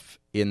myself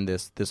in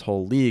this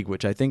whole league,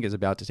 which I think is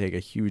about to take a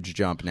huge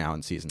jump now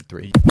in season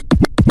 3.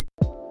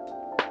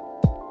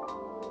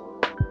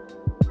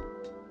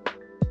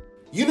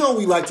 You know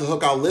we like to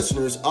hook our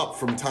listeners up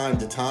from time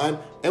to time,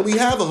 and we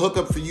have a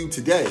hookup for you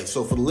today.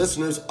 So for the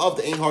listeners of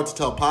the Ain't Hard to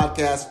Tell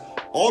podcast,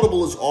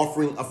 Audible is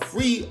offering a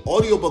free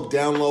audiobook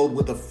download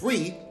with a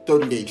free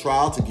 30-day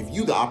trial to give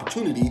you the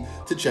opportunity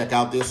to check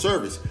out their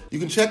service. You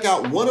can check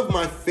out one of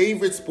my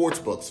favorite sports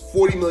books,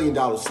 $40 Million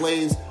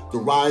Slaves, The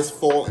Rise,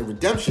 Fall, and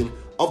Redemption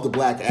of the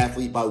Black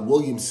Athlete by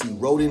William C.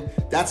 Roden.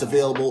 That's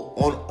available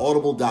on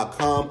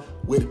audible.com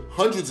with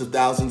hundreds of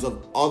thousands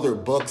of other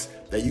books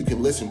that you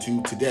can listen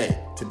to today.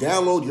 To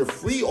download your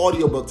free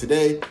audiobook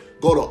today,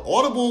 go to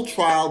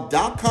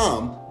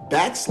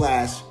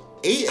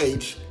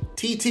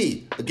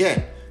audibletrial.com/AHTT.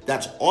 Again,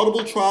 that's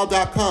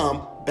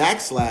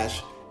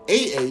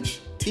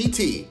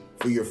audibletrial.com/AHTT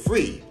for your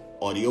free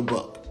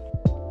audiobook.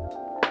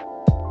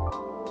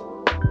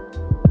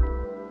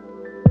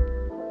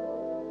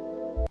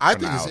 I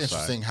think it's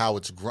interesting how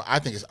it's grown.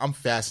 I'm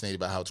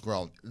fascinated by how it's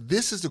grown.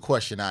 This is the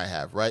question I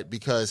have, right?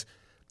 Because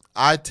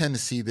I tend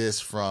to see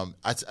this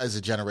as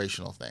a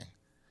generational thing.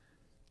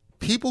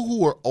 People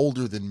who are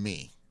older than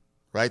me,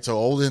 right? So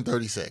older than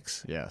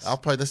 36. Yes.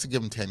 Let's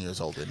give them 10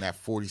 years older in that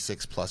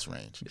 46 plus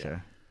range. Okay.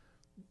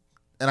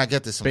 And I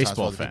get this sometimes.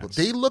 Baseball from other fans.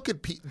 People.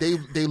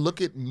 They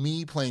look at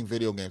me playing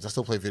video games. I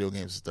still play video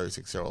games as a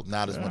 36-year-old,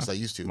 not as much as I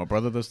used to. My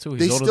brother does too.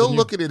 They still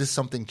look at it as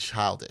something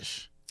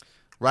childish,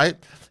 right?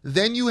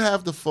 Then you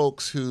have the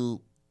folks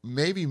who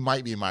maybe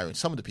might be admiring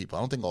some of the people.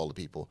 I don't think all the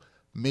people.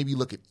 Maybe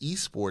look at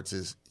esports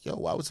as,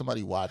 why would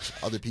somebody watch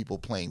other people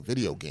playing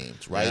video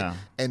games, right? Yeah.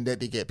 And that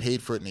they get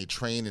paid for it and they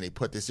train and they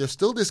put this. There's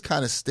still this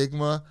kind of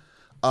stigma.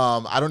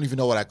 I don't even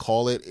know what I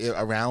call it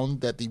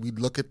around that we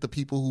look at the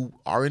people who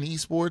are in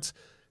esports.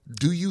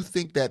 Do you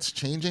think that's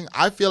changing?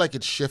 I feel like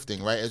it's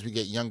shifting, right? As we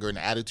get younger and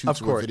attitudes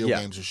toward video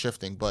games are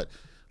shifting. But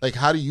like,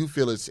 how do you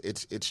feel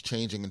it's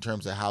changing in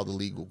terms of how the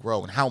league will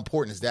grow, and how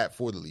important is that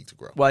for the league to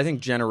grow? Well, I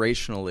think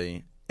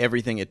generationally,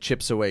 everything it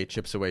chips away.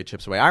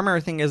 I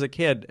remember thinking as a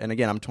kid, and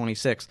again, I'm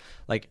 26.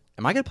 Like,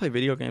 am I going to play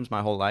video games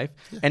my whole life?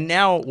 Yeah. And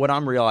now what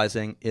I'm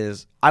realizing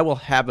is I will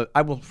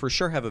for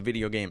sure have a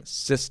video game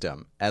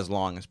system as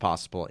long as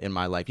possible in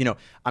my life.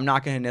 I'm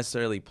not going to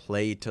necessarily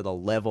play to the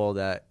level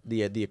that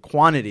the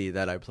quantity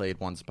that I played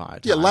once upon a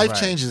time. Yeah, life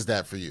changes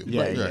that for you.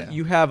 Yeah.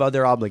 You have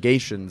other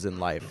obligations in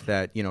life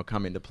that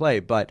come into play.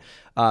 But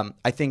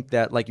I think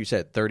that, like you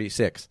said,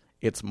 36,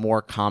 it's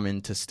more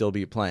common to still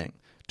be playing.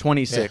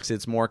 26,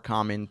 it's more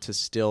common to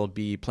still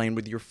be playing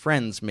with your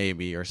friends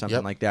maybe or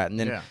something like that. And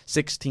then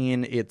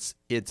 16, it's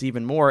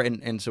even more.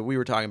 And so we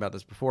were talking about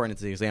this before, and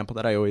it's the example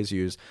that I always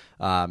use.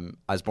 I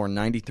was born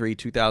 93,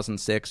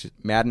 2006,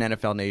 Madden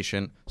NFL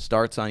Nation,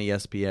 starts on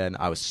ESPN.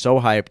 I was so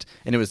hyped.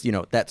 And it was,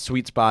 that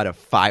sweet spot of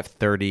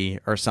 5:30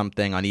 or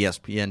something on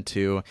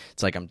ESPN2.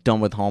 It's like I'm done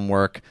with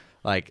homework.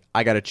 Like,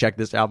 I got to check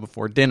this out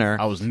before dinner.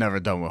 I was never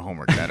done with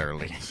homework that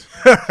early.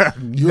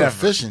 You're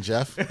efficient,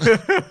 Jeff.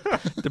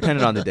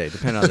 Depending on the day.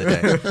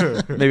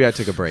 Maybe I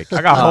took a break.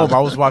 I got home. I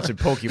was watching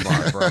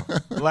Pokemon, bro.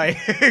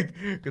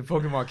 Because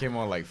Pokemon came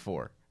on like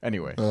 4.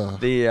 Anyway.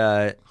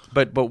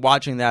 But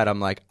watching that, I'm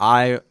like,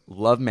 I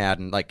love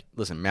Madden. Like,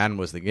 listen, Madden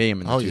was the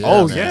game. In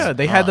the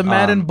They had the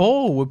Madden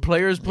Bowl with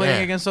players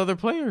playing against other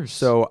players.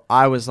 So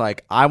I was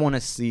like, I want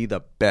to see the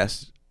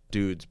best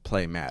dudes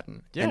play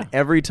Madden. Yeah. And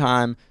every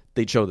time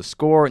they'd show the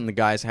score and the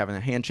guys having a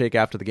handshake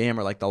after the game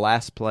or like the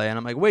last play. And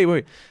I'm like,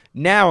 wait.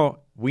 Now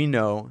we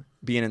know,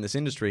 being in this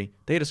industry,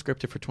 they had a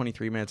scripted for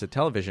 23 minutes of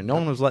television. No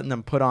one was letting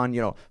them put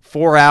on,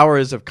 4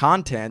 hours of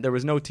content. There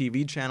was no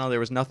TV channel.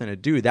 There was nothing to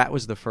do. That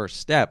was the first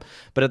step.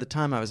 But at the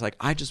time I was like,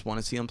 I just want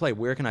to see them play.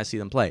 Where can I see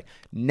them play?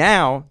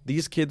 Now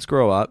these kids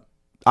grow up.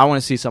 I want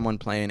to see someone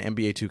playing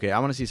NBA 2K. I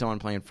want to see someone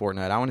playing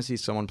Fortnite. I want to see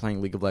someone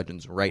playing League of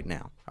Legends right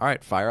now. All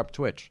right, fire up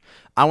Twitch.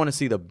 I want to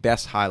see the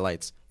best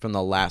highlights from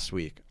the last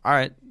week. All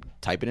right,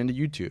 type it into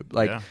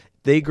YouTube.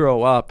 They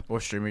grow up.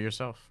 Or stream it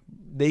yourself.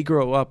 They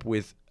grow up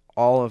with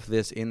all of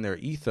this in their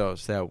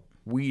ethos that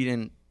we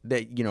didn't,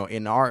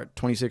 in our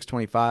 26,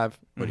 25,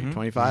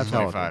 25?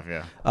 25,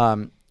 yeah.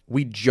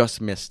 We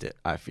just missed it,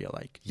 I feel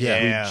like.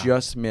 Yeah. We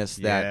just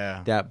missed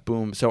that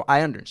boom. So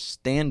I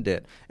understand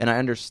it, and I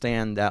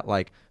understand that,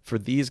 like, for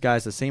these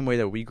guys, the same way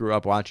that we grew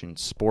up watching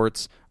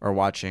sports or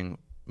watching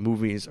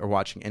movies or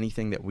watching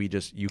anything that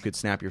you could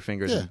snap your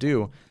fingers and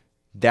do,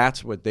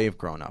 that's what they've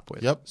grown up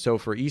with. Yep. So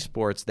for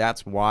esports,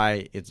 that's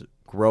why it's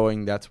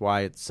growing. That's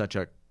why it's such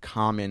a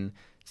common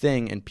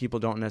thing, and people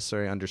don't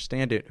necessarily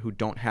understand it who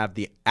don't have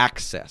the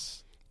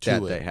access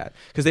that they had,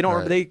 because they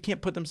don't they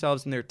can't put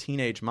themselves in their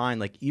teenage mind.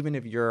 Like, even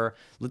if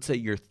let's say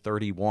you're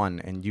 31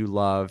 and you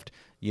loved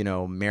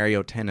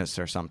Mario Tennis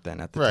or something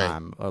at the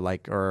time, or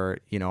on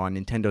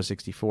Nintendo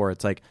 64,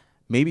 it's like,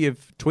 maybe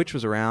if Twitch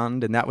was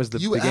around and that was the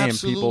game,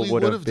 people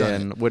would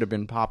have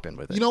been popping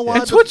with it. You know why?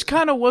 And Twitch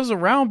kind of was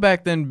around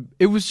back then.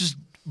 It was just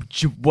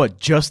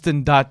Justin.tv?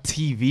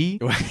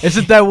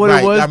 Isn't that what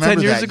it was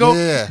 10 years ago?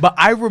 Yeah. But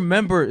I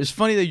remember, it's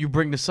funny that you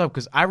bring this up,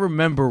 because I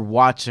remember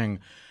watching,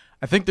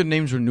 I think their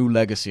names were New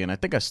Legacy, and I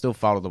think I still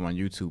follow them on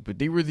YouTube, but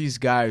they were these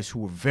guys who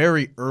were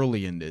very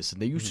early in this,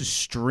 and they used to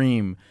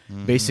stream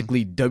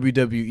basically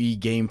WWE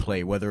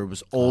gameplay, whether it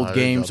was old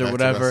games or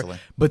whatever,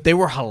 but they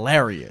were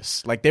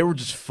hilarious. Like, they were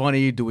just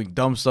funny, doing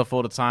dumb stuff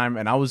all the time,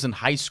 and I was in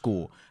high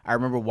school. I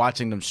remember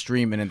watching them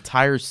stream an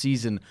entire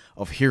season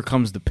of Here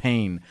Comes the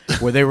Pain,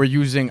 where they were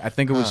using, I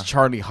think it was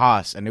Charlie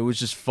Haas, and it was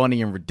just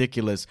funny and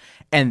ridiculous.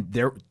 And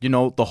there,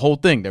 the whole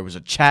thing, there was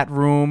a chat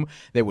room.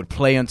 They would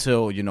play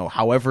until,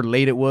 however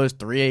late it was,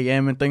 3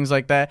 a.m. and things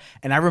like that.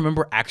 And I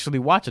remember actually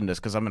watching this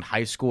because I'm in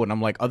high school, and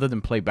I'm like, other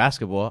than play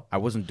basketball, I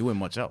wasn't doing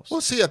much else. Well,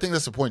 see, I think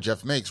that's the point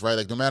Jeff makes, right?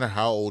 Like, no matter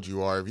how old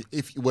you are,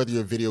 whether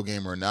you're a video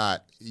gamer or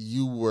not,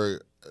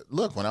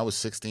 look, when I was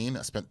 16,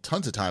 I spent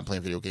tons of time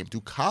playing video games.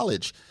 Through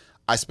college,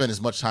 I spent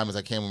as much time as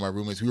I can with my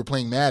roommates. We were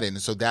playing Madden,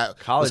 and so that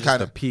college was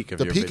kind of of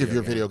the peak of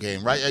your video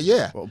game, right?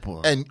 Yeah. Oh,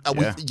 boy. And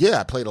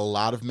I played a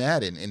lot of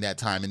Madden in that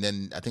time. And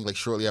then I think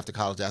shortly after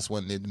college, that's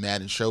when the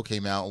Madden show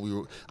came out.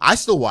 And I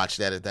still watched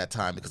that at that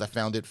time because I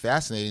found it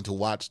fascinating to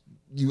watch.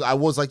 I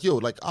was like,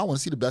 I want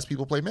to see the best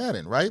people play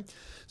Madden, right?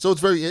 So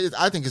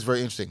I think it's very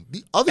interesting.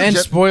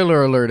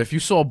 Spoiler alert, if you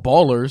saw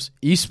Ballers,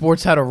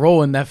 esports had a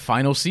role in that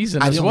final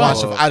season as well.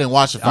 I didn't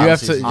watch the final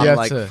season. I'm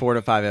like 4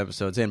 to 5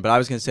 episodes in, but I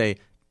was going to say,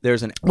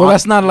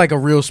 that's not like a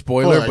real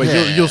spoiler,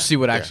 but you'll see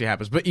what actually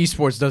happens. But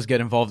esports does get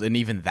involved in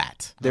even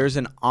that. There's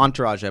an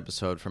Entourage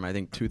episode from, I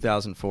think,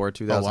 2004,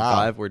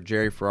 2005, where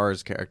Jerry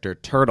Ferrara's character,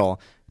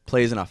 Turtle,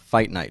 plays in a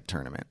fight night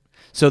tournament.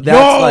 So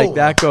that's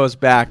that goes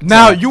back.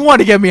 Now you want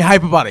to get me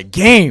hype about a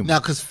game?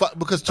 Now,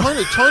 because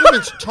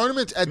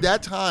tournaments at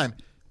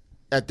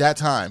that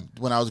time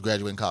when I was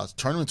graduating college,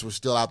 tournaments were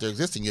still out there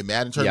existing. You had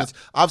Madden tournaments.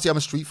 Yeah. Obviously, I'm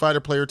a Street Fighter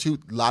player too.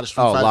 A lot of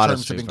Street Fighter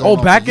tournaments have been going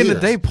on back for in years.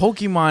 the day,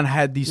 Pokemon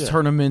had these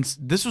tournaments.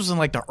 This was in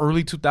like the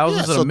early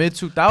 2000s or the mid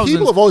 2000s.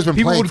 People have always been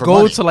playing for money. People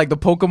would go to like the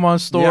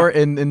Pokemon store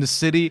in the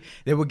city.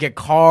 They would get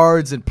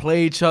cards and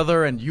play each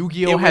other. And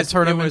Yu-Gi-Oh had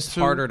tournaments. It was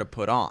harder to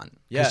put on.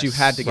 Because you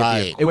had to get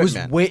the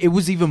equipment. It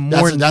was even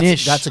more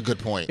niche. That's a good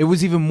point. It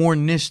was even more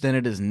niche than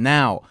it is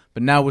now.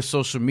 But now with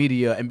social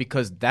media, and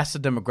because that's the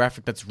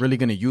demographic that's really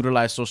going to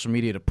utilize social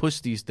media to push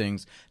these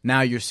things,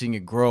 now you're seeing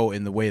it grow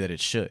in the way that it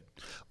should.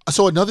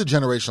 So another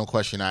generational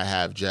question I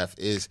have, Jeff,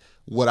 is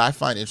what I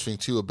find interesting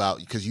too about,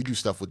 because you do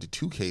stuff with the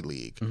 2K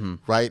League,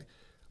 right?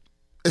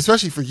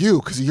 Especially for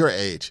you, because of your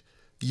age.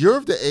 You're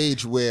of the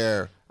age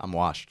where I'm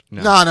washed.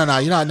 No,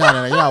 you're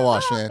not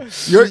washed, man.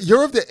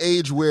 You're of the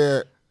age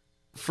where,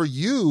 for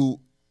you,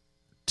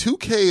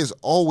 2K has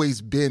always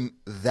been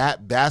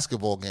that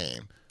basketball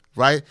game,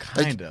 right?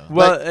 Kind of.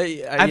 Well,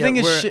 I think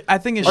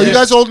it's. Are you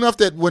guys old enough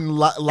that when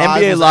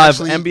NBA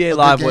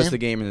Live was the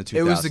game in the 2000s?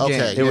 It was the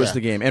game. It was the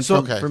game. And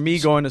for me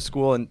going to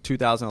school in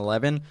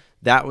 2011,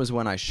 that was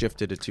when I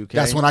shifted to 2K.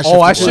 That's when I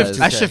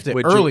shifted. I shifted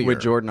earlier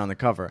with Jordan on the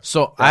cover.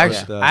 So I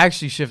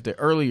actually shifted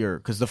earlier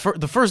because the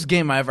first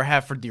game I ever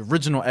had for the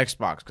original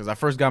Xbox, because I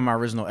first got my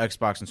original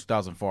Xbox in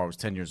 2004. I was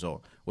 10 years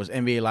old. Was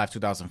NBA Live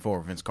 2004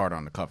 with Vince Carter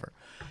on the cover.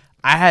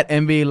 I had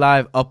NBA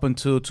Live up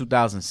until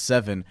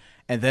 2007,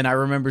 and then I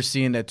remember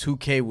seeing that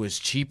 2K was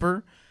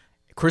cheaper.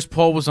 Chris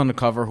Paul was on the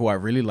cover, who I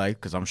really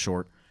liked because I'm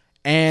short.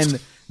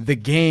 And the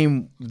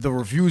game, the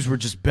reviews were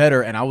just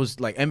better, and I was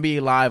like,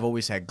 NBA Live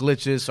always had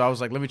glitches, so I was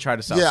like, let me try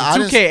this out. Yeah,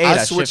 so 2K8,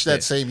 I switched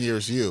that same year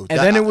as you. And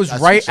then it was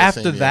right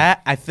after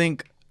that, I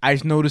think I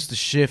noticed the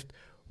shift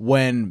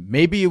when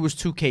maybe it was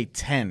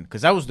 2K10,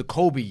 because that was the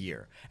Kobe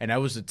year, and that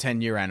was the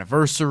 10-year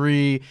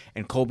anniversary,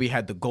 and Kobe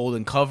had the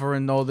golden cover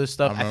and all this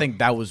stuff. I think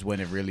that was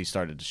when it really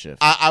started to shift.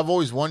 I've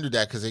always wondered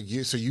that, because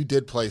you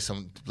did play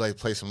some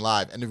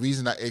live, and the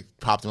reason it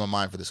popped in my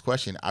mind for this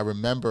question, I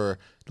remember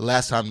the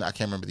last time, I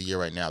can't remember the year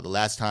right now, the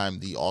last time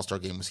the All-Star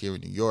Game was here in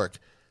New York,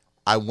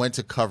 I went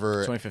to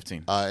cover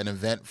 2015 an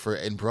event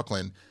in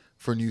Brooklyn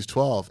for News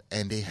 12,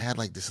 and they had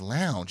like this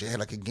lounge. They had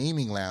like a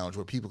gaming lounge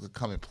where people could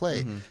come and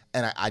play.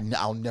 And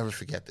I'll never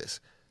forget this.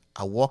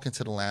 I walk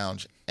into the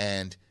lounge,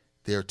 and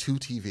there are 2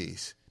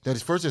 TVs. Now,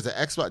 there's an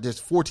Xbox. There's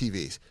 4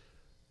 TVs: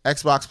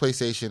 Xbox,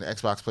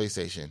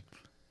 PlayStation,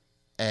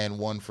 and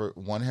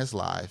one has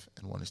live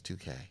and one is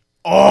 2K.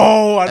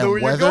 Oh, I know where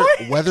you're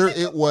going. Whether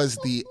it was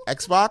the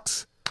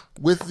Xbox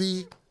with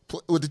the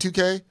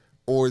 2K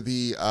or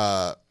the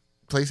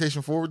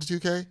PlayStation 4 with the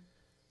 2K.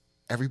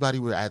 Everybody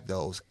were at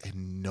those,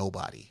 and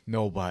nobody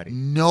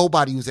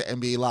was at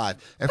NBA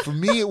Live. And for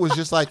me, it was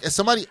just like, as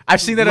somebody,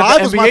 I've seen that Live at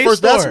the was NBA my first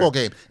store. basketball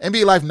game.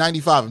 NBA Live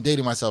 95. I'm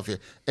dating myself here.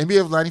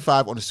 NBA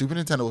 95 on the Super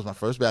Nintendo was my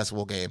first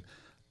basketball game.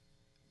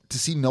 to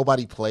see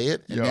nobody play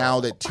it, and now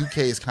that 2K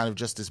is kind of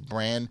just this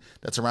brand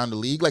that's around the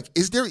league. Like,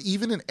 is there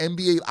even an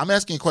NBA? I'm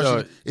asking a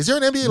question. Is there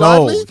an NBA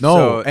Live league?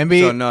 No,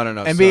 NBA. No.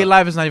 NBA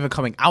Live is not even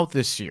coming out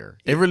this year.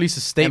 They released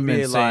a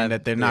statement saying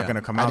that they're not going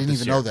to come out. I didn't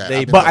even know that.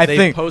 They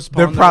think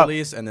postponed the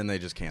release and then they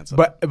just canceled.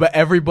 But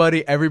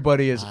everybody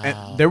is.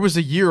 There was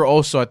a year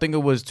also. I think it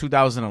was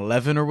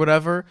 2011 or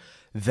whatever.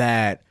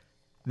 That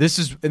this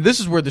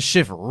is where the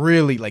shift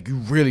really, like, you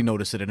really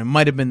notice it, and it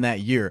might have been that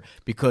year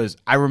because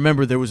I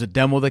remember there was a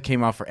demo that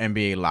came out for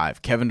NBA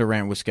Live. Kevin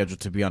Durant was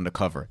scheduled to be on the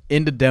cover.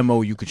 In the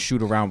demo, you could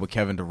shoot around with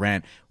Kevin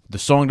Durant. The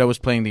song that was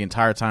playing the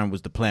entire time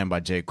was "The Plan" by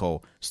J.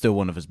 Cole, still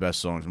one of his best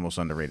songs, most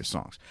underrated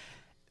songs.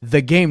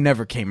 The game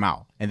never came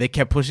out, and they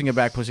kept pushing it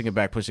back.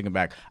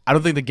 I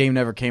don't think the game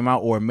never came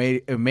out, or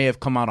it may have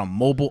come out on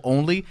mobile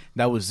only.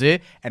 That was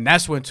it, and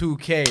that's when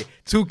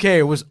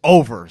 2K was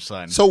over,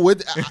 son. So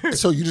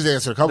you just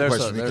answered a couple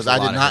questions because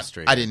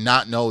I did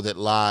not know that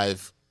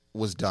Live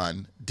was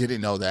done.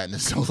 Didn't know that, and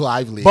there's no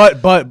Live league.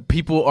 But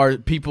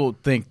people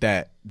think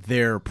that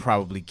they're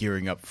probably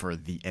gearing up for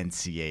the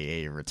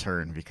NCAA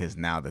return because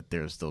now that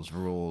there's those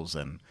rules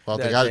and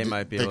they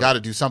got to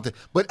do something.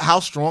 But how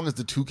strong is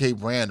the 2K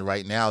brand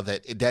right now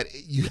that it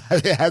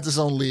has its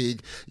own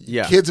league?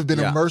 Yeah. Kids have been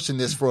immersed in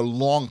this for a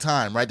long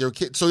time, right? There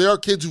are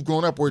kids who've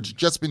grown up where it's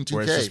just been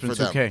 2K for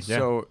them.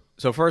 Yeah.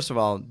 So first of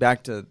all,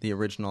 back to the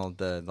original,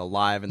 the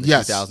Live in the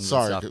 2000s and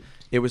stuff.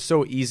 It was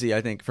so easy. I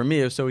think for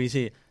me, it was so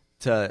easy.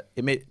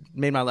 It made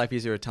my life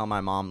easier to tell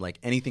my mom, like,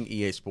 anything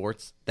EA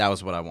Sports, that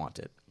was what I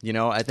wanted. You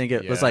know, I think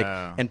it was like,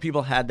 and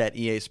people had that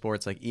EA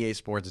Sports, like EA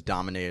Sports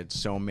dominated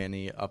so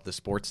many of the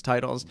sports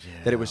titles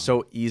that it was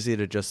so easy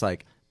to just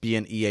like be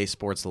an EA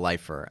Sports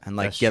lifer and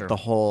like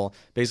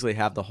basically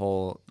have the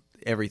whole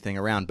everything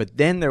around. But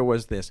then there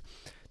was this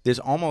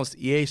almost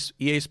EA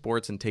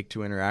Sports and Take-Two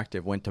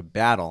Interactive went to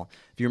battle.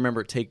 If you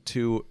remember,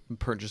 Take-Two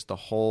purchased the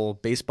whole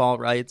baseball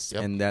rights,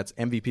 and that's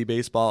MVP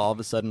Baseball all of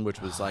a sudden, which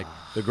was like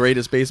the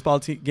greatest baseball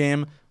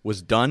game,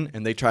 was done,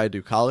 and they tried to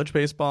do college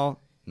baseball.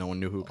 No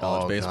one knew who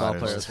college baseball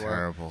players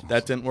were.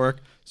 That didn't work.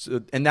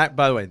 So, and that,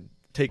 by the way,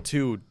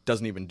 Take-Two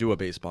doesn't even do a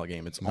baseball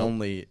game. It's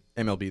only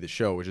MLB The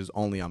Show, which is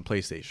only on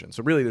PlayStation.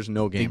 So really, there's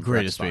no game. The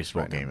greatest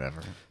baseball game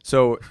ever.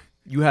 So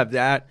you have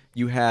that.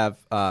 You have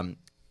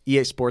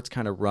EA Sports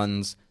kind of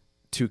runs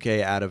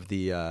 2K out of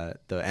the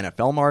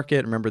NFL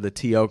market. Remember the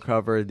TO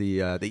cover, the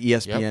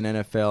ESPN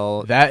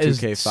NFL. That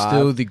 2K5, is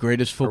still the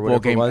greatest football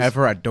game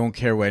ever. I don't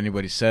care what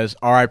anybody says.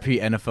 RIP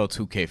NFL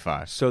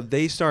 2K5. So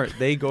they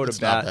go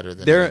to bat. Not better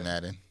than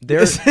Madden.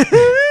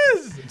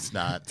 It's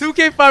not.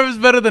 2K5 is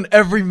better than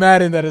every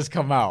Madden that has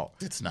come out.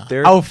 It's not.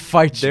 I'll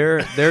fight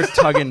you. They're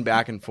tugging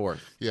back and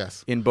forth.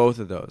 Yes. In both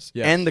of those.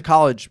 Yes. And the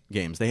college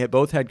games. They had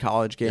both had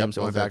college games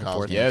going back and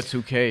forth. Yeah,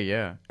 2K,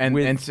 yeah.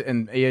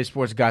 And EA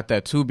Sports got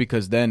that too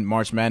because then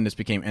March Madness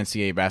became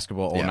NCAA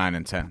basketball 09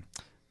 and 10.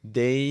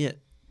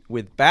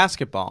 With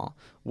basketball,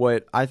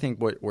 what I think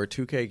where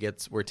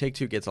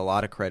Take-Two gets a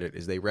lot of credit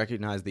is they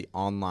recognize the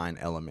online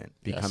element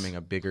becoming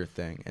a bigger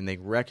thing, and they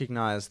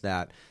recognize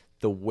that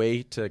the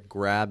way to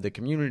grab the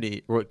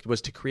community was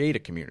to create a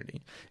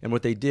community. And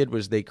what they did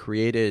was they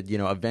created,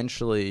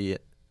 eventually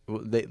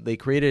they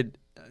created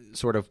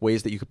sort of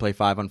ways that you could play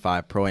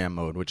 5-on-5 Pro-Am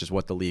mode, which is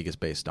what the league is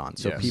based on.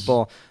 So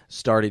people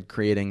started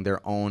creating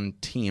their own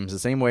teams the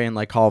same way in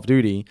like Call of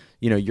Duty,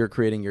 you're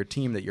creating your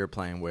team that you're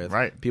playing with.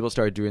 Right. People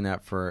started doing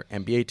that for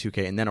NBA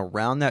 2K. And then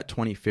around that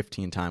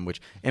 2015 time, which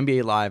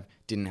NBA Live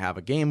didn't have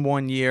a game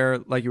one year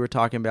like you were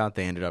talking about,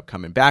 they ended up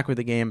coming back with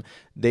a game.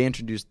 They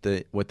introduced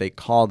what they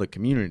call the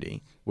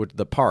community, with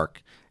the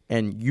park.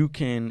 And you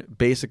can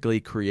basically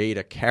create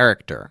a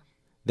character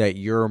that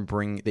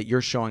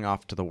you're showing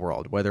off to the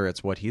world, whether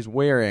it's what he's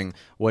wearing,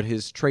 what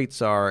his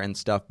traits are and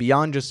stuff,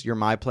 beyond just you're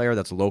my player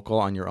that's local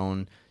on your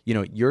own.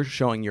 You're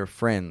showing your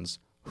friends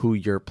who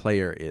your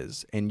player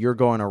is, and you're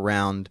going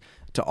around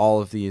to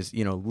all of these,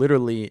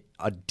 literally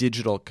a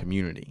digital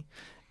community.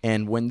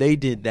 And when they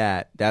did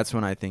that, that's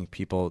when I think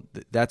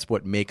that's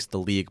what makes the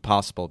league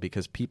possible,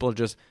 because people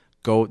just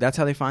that's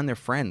how they find their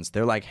friends.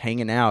 They're like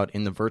hanging out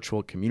in the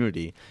virtual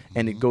community,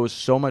 and it goes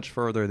so much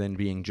further than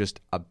being just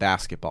a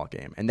basketball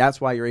game. And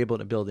that's why you're able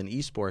to build an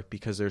esport,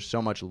 because there's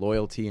so much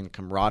loyalty and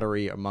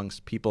camaraderie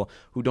amongst people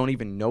who don't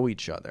even know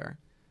each other,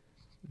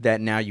 that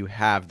now you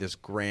have this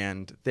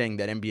grand thing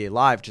that NBA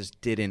Live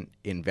just didn't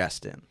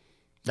invest in.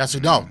 That's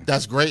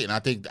great, and I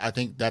think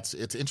it's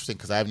interesting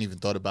because I haven't even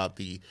thought about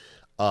the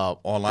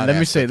online. Let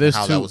me say this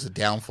how too. That was a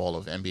downfall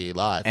of NBA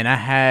Live. And I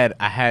had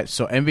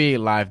so NBA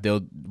Live,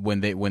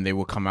 when they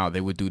would come out,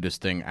 they would do this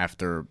thing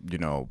after,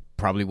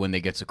 probably when they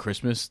get to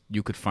Christmas,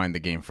 you could find the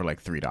game for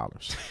like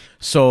 $3.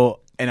 So,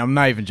 and I'm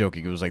not even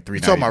joking, it was like $3.99.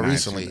 You're talking about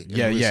recently.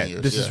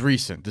 Years, this is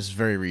recent. This is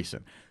very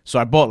recent. So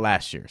I bought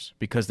last year's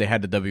because they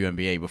had the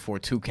WNBA before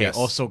 2K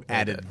also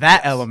added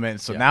that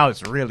element. So now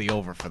it's really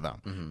over for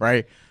them,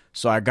 right?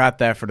 So I got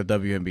that for the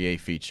WNBA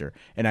feature.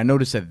 And I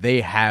noticed that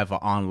they have an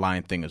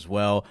online thing as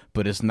well,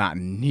 but it's not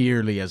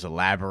nearly as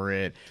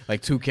elaborate.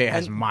 Like 2K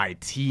has My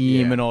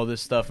Team and all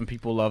this stuff, and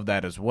people love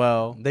that as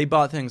well. They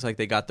bought things like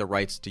they got the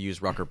rights to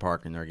use Rucker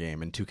Park in their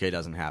game, and 2K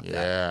doesn't have that.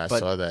 Yeah, I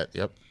saw that.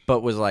 Yep.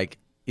 But was like,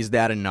 is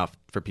that enough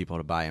for people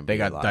to buy NBA They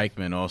got Live?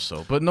 Dykeman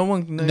also. But no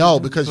one... No,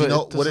 because you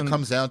know what it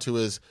comes down to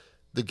is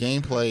the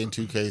gameplay in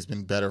 2K has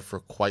been better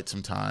for quite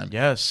some time.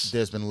 Yes.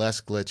 There's been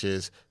less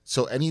glitches.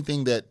 So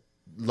anything that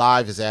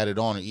Live is added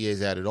on or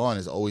EA's added on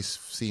has always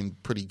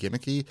seemed pretty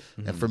gimmicky.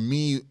 And for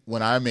me,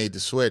 when I made the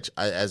switch,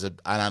 and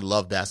I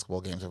love basketball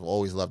games. I've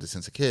always loved it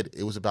since a kid.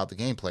 It was about the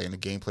gameplay, and the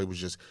gameplay was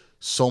just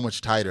so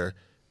much tighter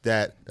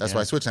that's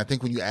why I switched. And I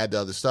think when you add the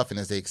other stuff, and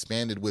as they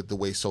expanded with the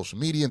way social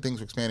media and things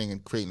were expanding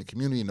and creating the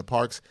community in the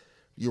parks,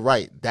 you're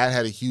right. That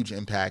had a huge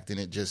impact in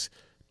it just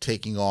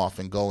taking off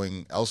and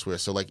going elsewhere.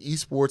 So like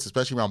esports,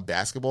 especially around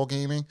basketball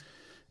gaming,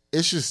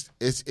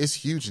 it's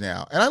huge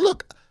now. And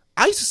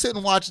I used to sit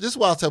and watch. This is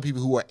why I'll tell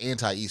people who are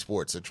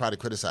anti-esports and try to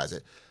criticize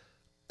it.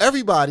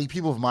 Everybody,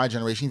 people of my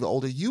generation, even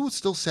older, you would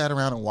still sat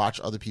around and watch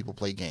other people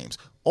play games.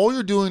 All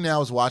you're doing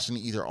now is watching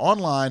it either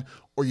online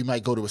or you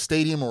might go to a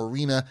stadium or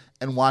arena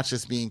and watch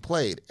this being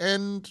played.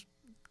 And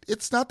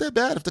it's not that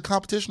bad if the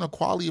competition or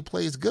quality of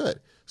play is good.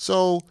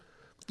 So,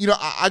 you know,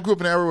 I grew up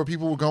in an era where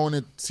people were going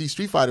to see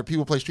Street Fighter.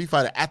 People play Street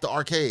Fighter at the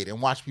arcade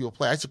and watch people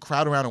play. I used to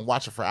crowd around and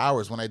watch it for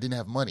hours when I didn't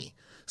have money.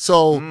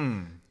 So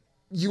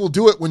you will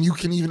do it when you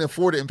can even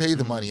afford it and pay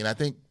the money. And I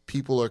think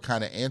people are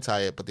kind of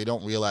anti it, but they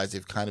don't realize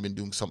they've kind of been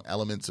doing some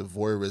elements of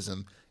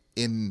voyeurism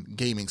in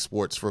gaming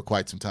sports for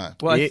quite some time.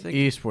 Well,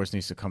 esports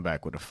needs to come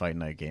back with a fight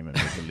night game and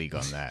make a league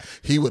on that.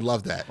 He would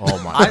love that. Oh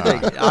my god! I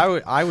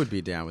think I would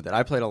be down with it.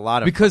 I played a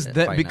lot of because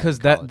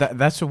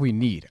that's what we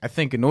need. I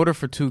think in order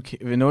for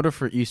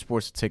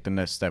esports to take the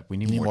next step, we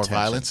need more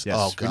violence. Yes,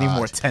 oh god, we need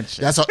more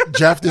tension.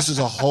 Jeff. This is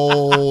a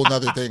whole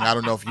other thing. I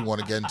don't know if you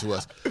want to get into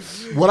us.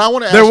 What I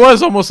want to ask there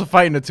was almost a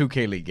fight in the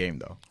 2K League game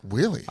though.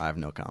 Really? I have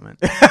no comment.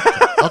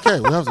 Okay,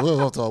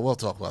 we'll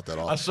talk about that.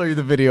 I'll show you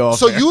the video.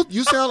 So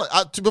you sound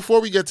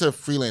before we get to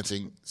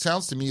freelancing,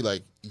 sounds to me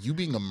like you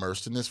being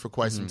immersed in this for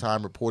quite some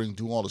time, reporting,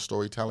 doing all the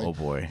storytelling. Oh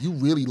boy, you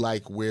really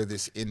like where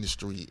this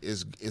industry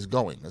is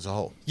going as a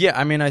whole. Yeah,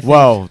 I mean, I think.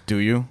 Well, do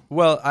you?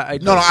 Well,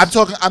 no.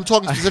 I'm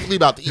talking specifically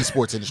about the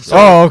esports industry.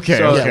 Oh, okay.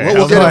 So, okay. Yeah,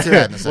 we'll get into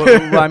that in a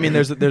second. Well, I mean,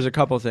 there's a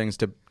couple of things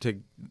to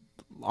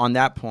on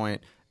that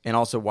point, and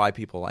also why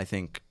people I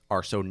think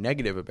are so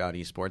negative about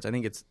esports. I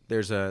think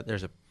there's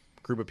a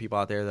group of people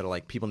out there that are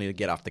like, people need to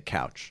get off the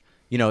couch.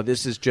 You know,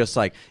 this is just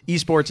like,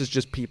 esports is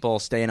just people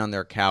staying on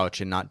their couch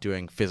and not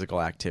doing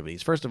physical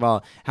activities. First of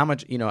all, how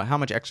much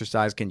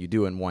exercise can you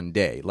do in one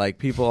day? Like,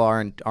 people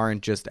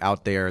aren't just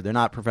out there. They're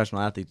not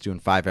professional athletes doing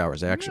 5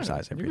 hours of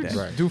exercise every day.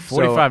 Right. Do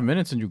 45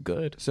 minutes and you're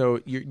good. So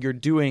you're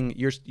doing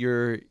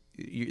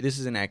this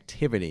is an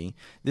activity.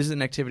 This is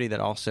an activity that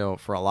also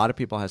for a lot of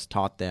people has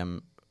taught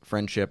them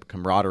friendship,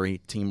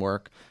 camaraderie,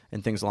 teamwork,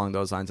 and things along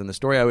those lines. And the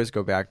story I always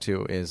go back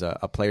to is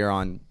a player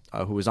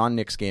who was on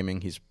Knicks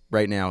Gaming. He's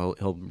right now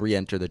he'll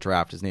re-enter the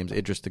draft. His name's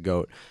Idris the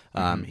Goat.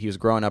 He was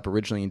growing up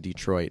originally in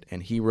Detroit,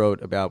 and he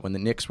wrote about when the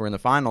Knicks were in the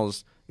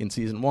finals in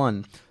season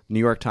 1. New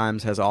York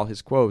Times has all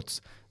his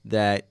quotes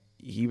that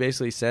he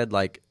basically said,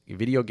 like,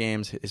 video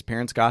games. His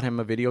parents got him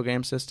a video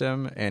game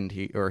system, and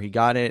he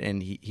got it,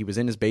 and he was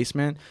in his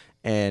basement,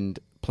 and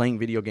playing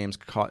video games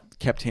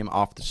kept him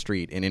off the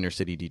street in inner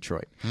city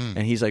Detroit.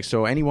 And he's like,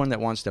 so anyone that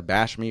wants to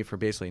bash me for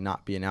basically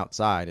not being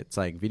outside, it's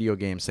like video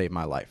games saved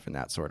my life in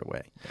that sort of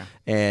way. Yeah.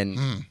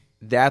 And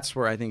that's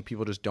where I think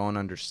people just don't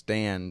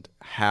understand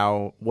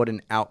what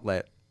an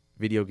outlet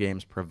video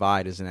games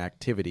provide as an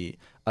activity,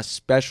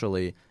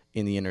 especially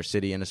in the inner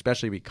city, and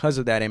especially because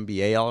of that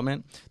NBA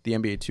element. The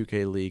NBA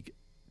 2K League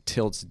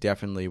tilts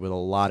definitely with a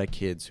lot of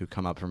kids who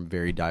come up from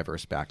very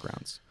diverse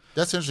backgrounds.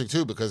 That's interesting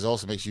too, because it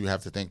also makes you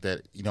have to think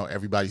that, you know,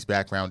 everybody's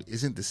background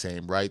isn't the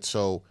same, right?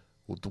 So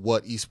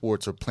what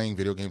esports or playing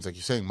video games, like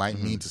you're saying, might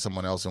mean to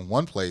someone else in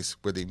one place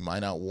where they might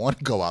not want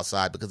to go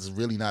outside because it's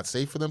really not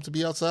safe for them to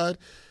be outside,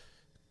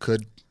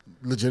 could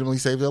legitimately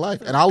save their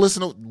life. And I'll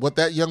listen to what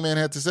that young man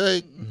had to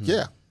say.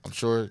 Yeah, I'm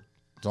sure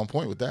it's on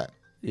point with that.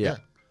 Yeah.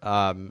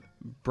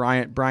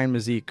 Brian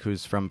Mazik,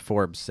 who's from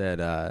Forbes, said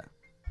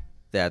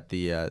that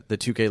the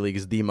 2K League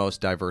is the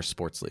most diverse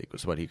sports league,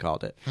 was what he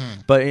called it.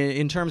 But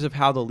in terms of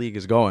how the league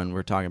is going,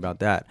 we're talking about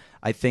that.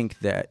 I think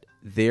that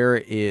there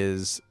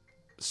is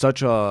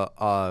such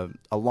a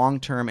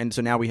long-term, and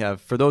so now we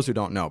have, for those who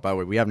don't know, by the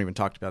way, we haven't even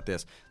talked about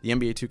this, the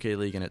NBA 2K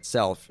League in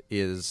itself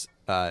is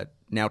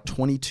now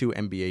 22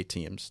 NBA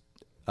teams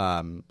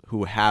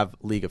who have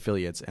league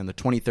affiliates, and the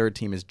 23rd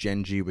team is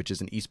Gen G, which is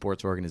an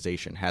esports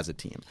organization, has a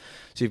team.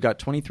 So you've got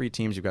 23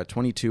 teams, you've got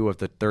 22 of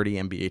the 30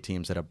 NBA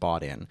teams that have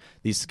bought in.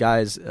 These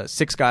guys,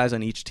 6 guys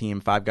on each team,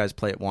 5 guys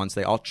play at once.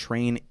 They all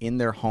train in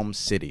their home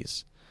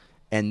cities,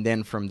 and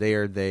then from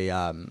there they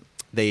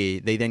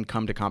then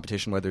come to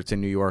competition, whether it's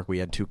in New York. We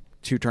had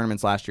two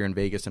tournaments last year in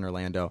Vegas and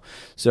Orlando.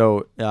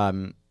 So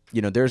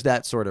there's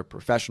that sort of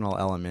professional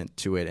element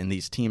to it, and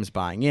these teams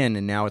buying in,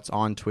 and now it's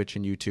on Twitch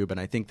and YouTube, and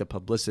I think the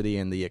publicity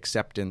and the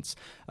acceptance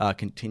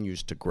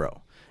continues to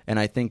grow. And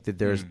I think that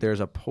there's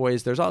a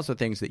poise. There's also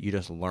things that you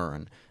just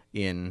learn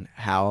in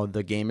how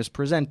the game is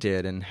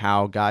presented and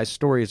how guys'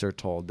 stories are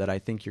told that I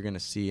think you're going to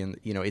see. And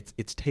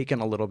it's taken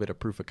a little bit of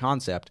proof of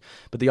concept.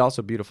 But the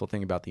also beautiful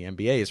thing about the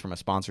NBA is from a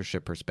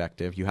sponsorship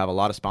perspective, you have a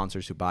lot of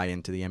sponsors who buy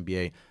into the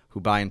NBA who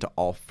buy into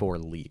all 4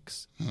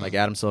 leagues. Like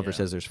Adam Silver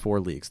says, there's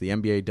 4 leagues: the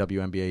NBA,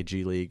 WNBA,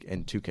 G League,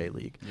 and 2K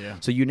League. Yeah.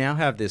 So you now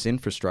have this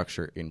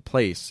infrastructure in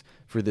place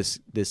for this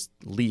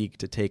league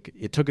to take.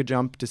 It took a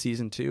jump to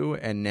season 2,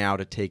 and now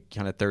to take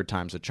kind of third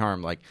time's a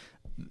charm. Like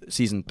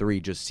season 3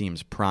 just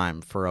seems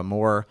prime for a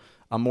more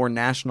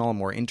national, a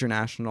more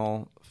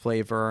international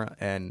flavor,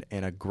 and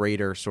a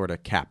greater sort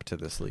of cap to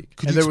this league.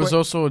 And there was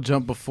also a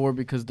jump before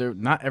because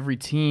not every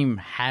team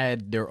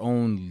had their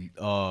own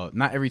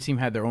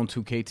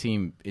 2K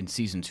team in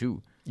season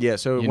 2. Yeah,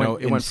 so it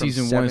went from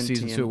season 1,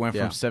 season 2, it went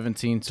from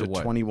 17 to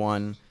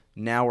 21.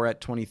 Now we're at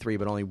 23,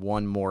 but only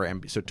one more.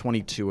 So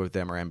 22 of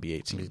them are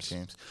NBA teams.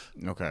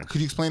 Okay.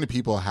 Could you explain to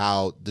people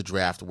how the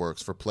draft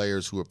works for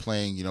players who are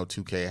playing,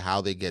 2K,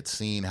 how they get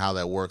seen, how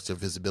that works, their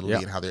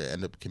visibility, and how they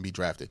can be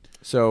drafted?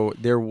 So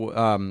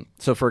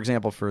so for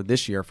example, for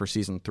this year, for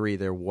season 3,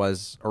 there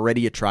was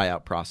already a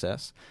tryout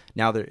process.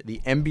 Now the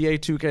NBA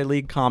 2K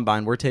League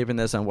Combine, we're taping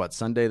this on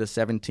Sunday the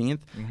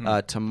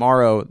 17th.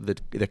 Tomorrow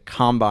the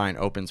Combine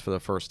opens for the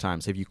first time.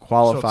 So if you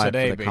qualify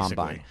for the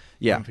Combine.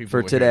 Yeah,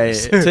 for today.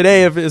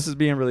 Today, if this is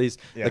being released,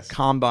 the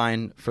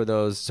Combine for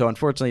those. So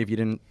unfortunately, if you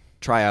didn't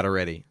try out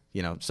already,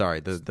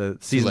 sorry, the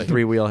season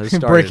 3 wheel has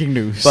started. Breaking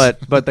news.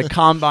 But the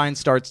Combine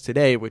starts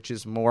today, which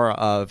is more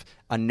of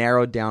a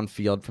narrowed down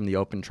field from the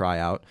open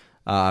tryout.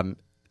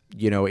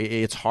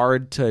 It's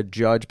hard to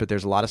judge, but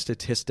there's a lot of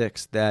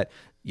statistics that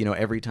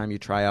every time you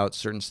try out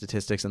certain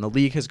statistics, and the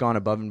league has gone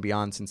above and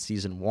beyond since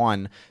season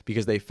 1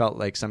 because they felt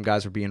like some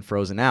guys were being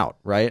frozen out,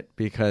 right?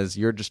 Because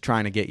you're just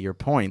trying to get your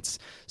points.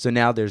 So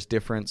now there's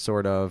different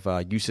sort of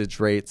usage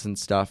rates and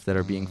stuff that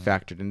are being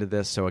factored into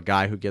this. So a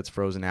guy who gets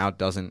frozen out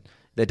doesn't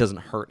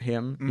hurt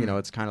him.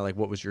 It's kind of like,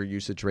 what was your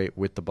usage rate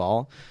with the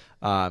ball?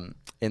 And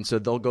so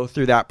they'll go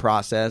through that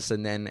process,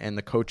 and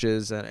the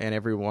coaches and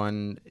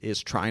everyone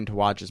is trying to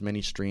watch as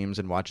many streams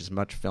and watch as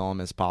much film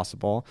as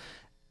possible.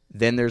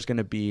 Then there's going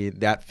to be,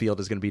 that field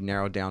is going to be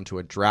narrowed down to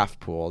a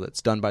draft pool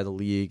that's done by the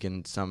league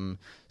and some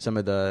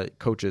of the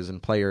coaches and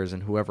players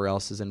and whoever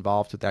else is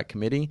involved with that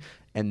committee.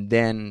 And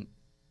then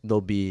there'll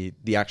be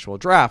the actual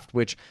draft,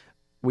 which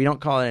we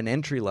don't call it an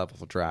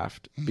entry-level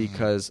draft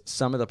because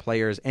some of the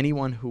players,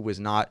 anyone who was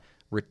not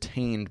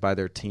retained by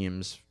their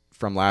teams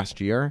from last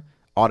year,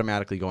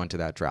 automatically go into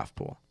that draft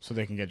pool. So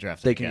they can get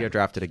drafted They can get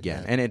drafted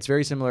again. And it's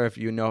very similar, if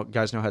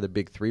guys know how the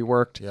Big 3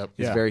 worked. Yep.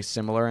 It's very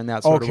similar in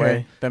that sort of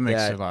way. That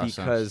makes a lot of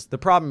sense. Because the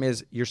problem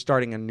is you're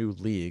starting a new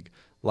league.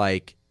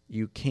 Like,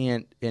 you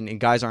can't, and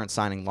guys aren't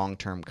signing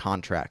long-term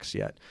contracts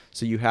yet.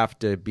 So you have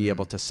to be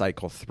able to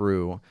cycle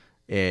through.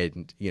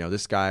 And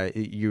this guy,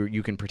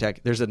 you can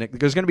protect. There's going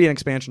to be an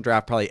expansion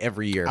draft probably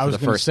every year for the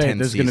first 10 seasons.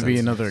 There's going to be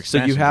another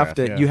expansion draft.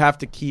 So you have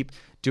to keep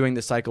doing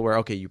the cycle where,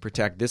 okay, you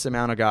protect this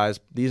amount of guys,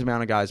 these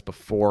amount of guys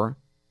before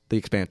the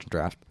expansion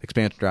draft.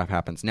 Expansion draft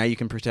happens. Now you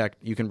can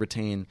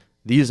retain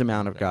these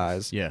amount of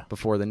guys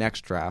before the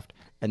next draft,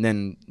 and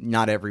then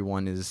not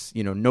everyone is,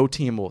 no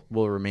team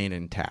will remain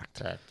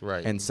intact.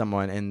 Right.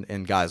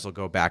 And guys will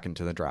go back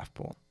into the draft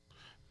pool.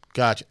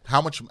 Gotcha.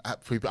 How much?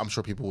 I'm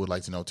sure people would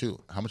like to know too.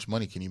 How much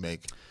money can you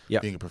make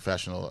being a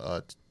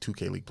professional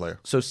 2K League player?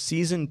 So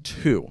season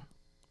 2,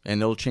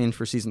 and it'll change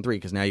for season 3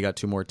 because now you got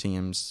 2 more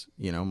teams,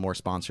 more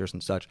sponsors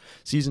and such.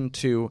 Season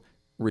 2,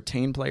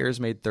 retained players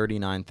made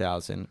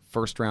 $39,000,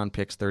 first round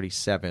picks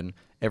 $37,000,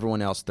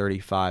 everyone else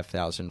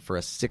 $35,000 for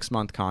a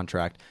 6-month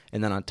contract,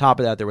 and then on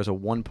top of that, there was a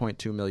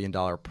 $1.2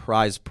 million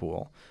prize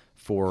pool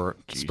for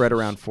spread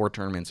around 4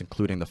 tournaments,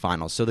 including the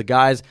finals. So the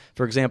guys,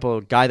 for example,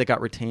 a guy that got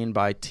retained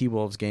by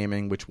T-Wolves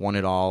Gaming, which won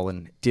it all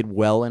and did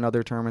well in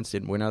other tournaments,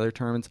 didn't win other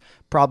tournaments,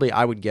 probably,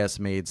 I would guess,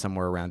 made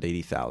somewhere around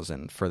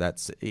 $80,000 for that,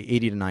 $80,000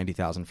 to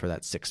 $90,000 for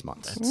that 6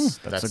 months.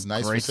 That's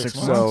nice for 6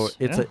 months. So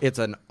it's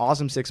an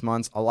awesome 6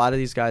 months. A lot of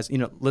these guys,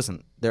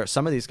 listen,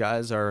 some of these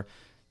guys are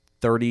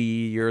 30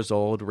 years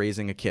old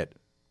raising a kid.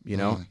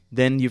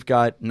 Then you've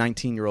got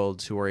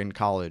 19-year-olds who are in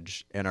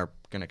college and are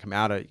going to come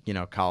out of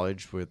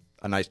college with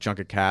a nice chunk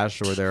of cash,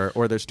 or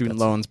their student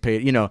loans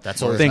paid,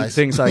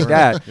 things like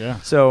that.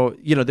 So,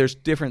 there's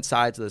different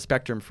sides of the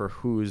spectrum for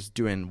who's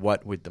doing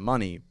what with the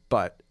money.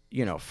 But,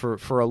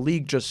 for a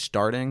league just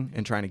starting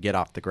and trying to get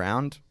off the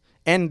ground,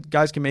 and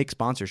guys can make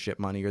sponsorship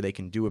money, or they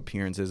can do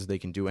appearances, they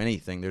can do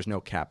anything. There's no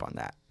cap on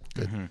that.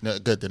 Good. No,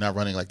 good. They're not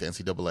running like the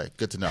NCAA.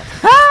 Good to know.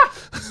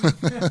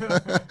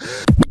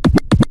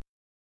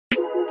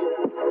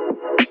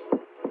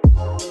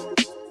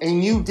 A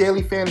new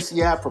daily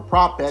fantasy app for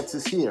prop bets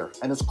is here,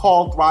 and it's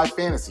called Thrive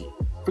Fantasy.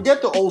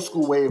 Forget the old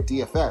school way of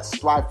DFS.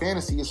 Thrive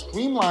Fantasy has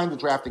streamlined the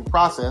drafting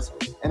process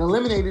and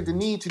eliminated the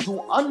need to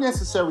do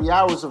unnecessary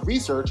hours of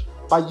research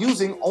by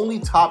using only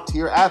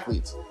top-tier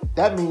athletes.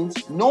 That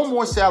means no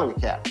more salary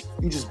cap.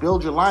 You just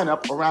build your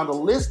lineup around a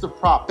list of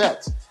prop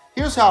bets.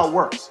 Here's how it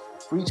works.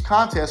 For each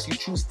contest, you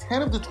choose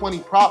 10 of the 20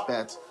 prop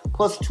bets,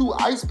 plus 2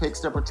 ice picks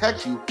that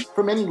protect you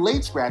from any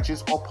late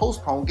scratches or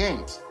postponed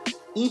games.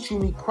 Each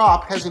unique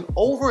prop has an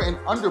over and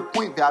under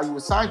point value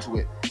assigned to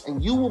it,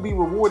 and you will be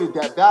rewarded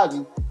that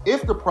value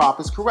if the prop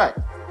is correct.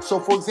 So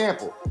for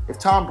example, if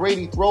Tom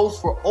Brady throws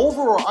for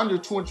over or under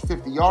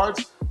 250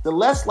 yards, the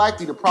less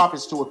likely the prop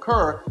is to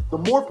occur, the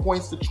more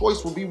points the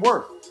choice will be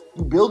worth.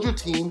 You build your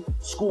team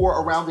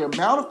score around the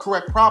amount of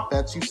correct prop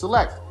bets you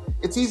select.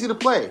 It's easy to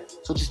play,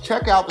 so just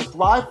check out the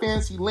Thrive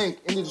Fantasy link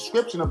in the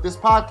description of this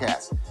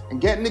podcast and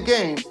get in the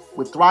game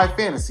with Thrive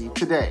Fantasy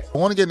today. I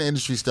want to get into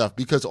industry stuff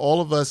because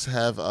all of us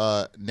have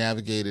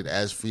navigated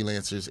as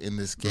freelancers in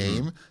this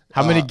game. Mm-hmm.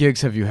 How many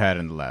gigs have you had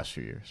in the last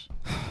few years?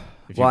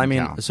 Well, I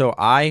mean, count. So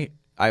I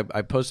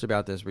posted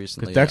about this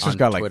recently. Dexter's on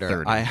got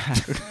Twitter. like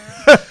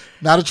 30.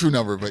 Not a true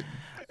number, but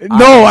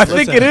no, I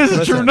think it is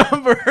a true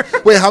number.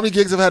 Wait, how many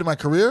gigs I've had in my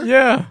career?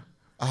 Yeah.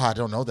 I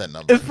don't know that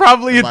number. It's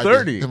probably a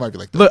 30. It might be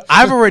like 30. Look,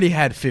 I've already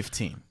had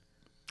 15.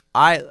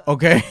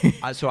 Okay.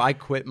 So I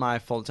quit my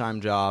full-time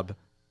job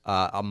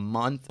a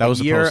month, that was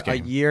a year,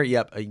 post-game.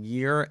 a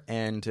year,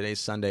 and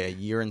today's Sunday, a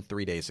year and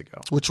 3 days ago.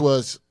 Which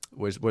was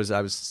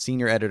I was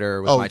senior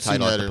editor with my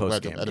title at the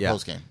post-game. At the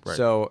post-game, right.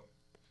 So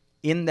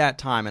in that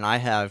time, and I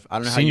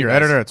don't know how senior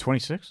editor at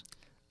 26.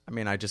 I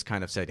mean, I just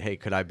kind of said, hey,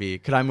 could I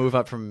move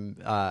up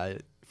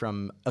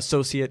from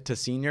associate to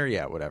senior?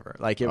 Yeah, whatever.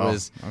 Like it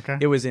was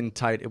in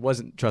tight. It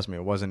wasn't, trust me,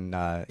 it wasn't in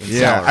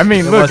salary. I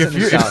mean, look,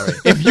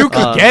 if you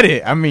could get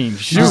it, I mean,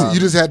 shoot. You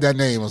just had that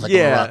name. It was like,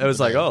 it was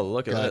like, oh,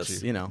 look at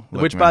this, Look,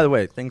 which, man. by the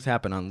way, things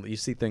happen you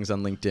see things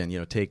on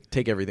LinkedIn,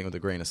 take everything with a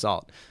grain of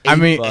salt. I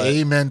mean,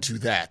 amen to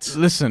that.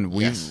 Listen,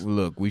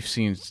 we've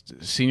seen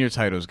senior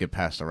titles get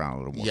passed around a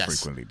little more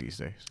frequently these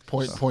days.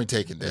 Point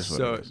taken there.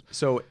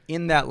 So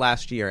in that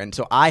last year, and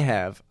so I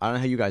don't know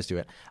how you guys do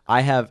it.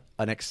 I have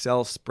an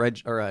Excel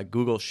spread or a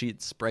Google Sheet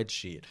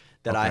spreadsheet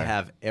that I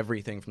have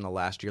everything from the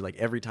last year. Like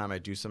every time I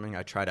do something,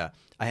 I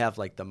have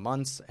like the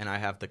months and I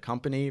have the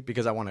company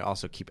because I want to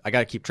also I got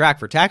to keep track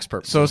for tax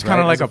purposes. So it's kind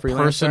of like a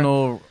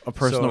freelancer.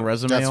 personal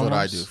resume. That's almost? what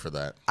I do for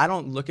that. I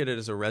don't look at it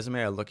as a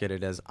resume. I look at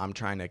it as I'm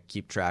trying to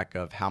keep track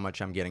of how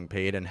much I'm getting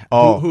paid and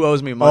who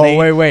owes me money.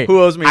 Oh, wait.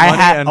 Who owes me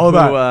money? Hold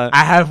on.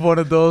 I have one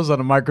of those on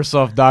a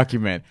Microsoft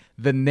document.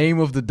 The name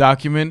of the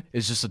document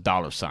is just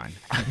a $sign.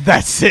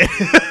 That's it.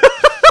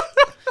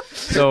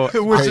 So,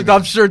 which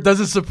I'm sure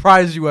doesn't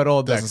surprise you at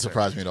all. Doesn't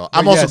surprise me at all.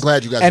 I'm also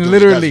glad you guys are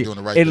doing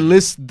the right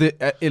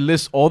thing. It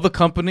lists all the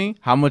company,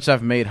 how much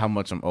I've made, how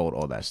much I'm owed,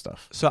 all that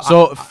stuff. So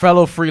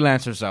fellow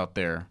freelancers out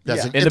there,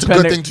 it's a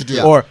good thing to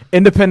do. Or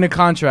independent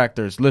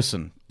contractors,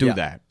 listen, do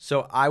that.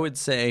 So I would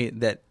say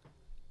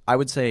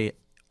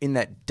in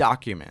that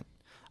document,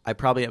 I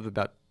probably have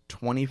about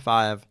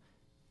 25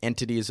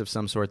 entities of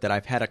some sort that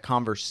I've had a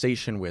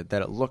conversation with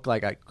that it looked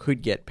like I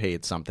could get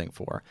paid something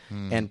for,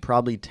 and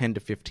probably 10 to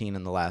 15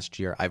 in the last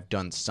year I've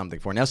done something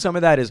for. Now some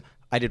of that is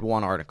I did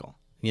one article,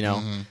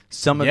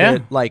 some of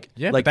it like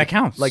that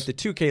counts. Like the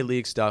 2K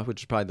League stuff,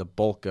 which is probably the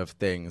bulk of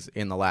things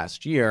in the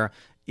last year,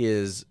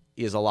 is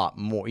a lot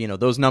more.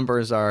 Those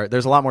numbers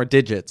there's a lot more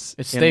digits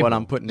in what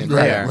I'm putting in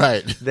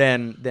there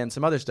than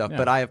some other stuff. Yeah.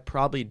 But I have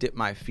probably dipped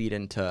my feet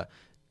into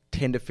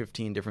 10 to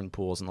 15 different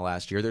pools in the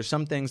last year. There's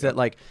some things that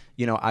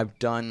I've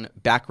done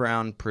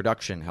background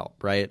production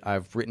help, right?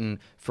 I've written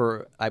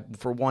for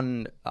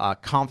one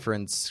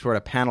conference sort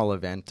of panel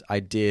event. I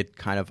did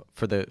kind of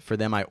for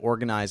them. I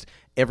organized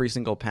every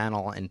single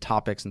panel and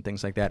topics and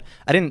things like that.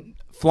 I didn't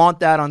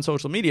flaunt that on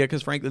social media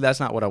because frankly, that's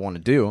not what I want to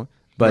do.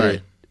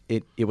 But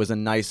it was a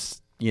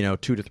nice 2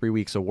 to 3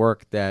 weeks of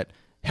work that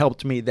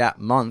helped me that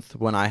month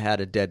when I had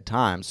a dead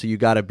time. So you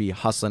got to be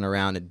hustling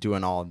around and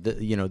doing all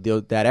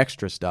that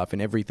extra stuff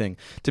and everything.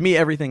 To me,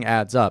 everything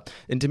adds up.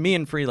 And to me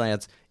in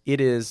freelance, it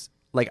is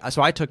like,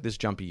 so I took this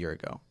jump a year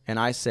ago and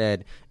I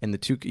said, in the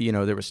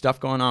there was stuff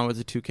going on with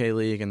the 2K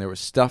League and there was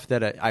stuff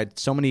that I had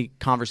so many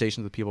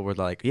conversations with people were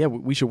like, yeah,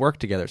 we should work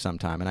together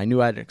sometime. And I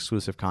knew I had an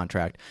exclusive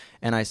contract.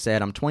 And I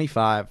said, I'm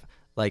 25.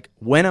 Like,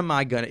 when am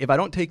I going to, if I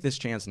don't take this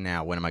chance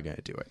now, when am I going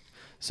to do it?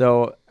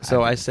 So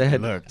I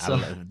said, look,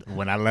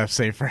 when I left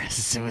St.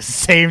 Francis, it was the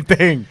same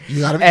thing.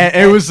 And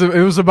it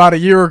was about a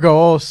year ago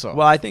also.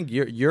 Well, I think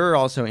you're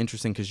also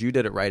interesting because you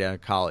did it right out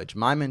of college.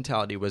 My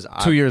mentality was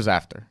 2 years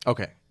after.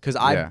 Okay, because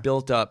I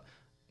built up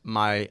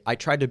I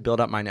tried to build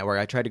up my network.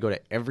 I tried to go to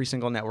every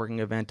single networking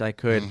event I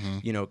could,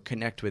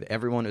 connect with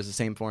everyone. It was the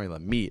same formula.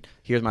 Meet.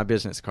 Here's my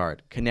business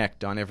card.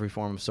 Connect on every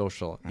form of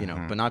social,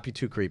 but not be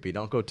too creepy.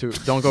 Don't go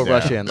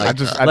rush in. Like,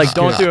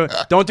 don't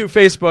do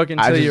Facebook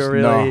until you're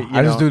really,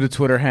 I just do the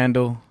Twitter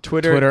handle.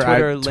 Twitter, maybe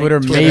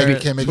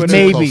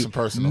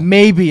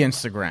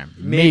Instagram.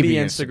 Maybe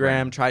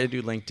Instagram. Try to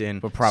do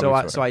LinkedIn. But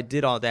probably so I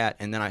did all that,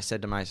 and then I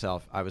said to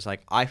myself, I was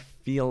like, I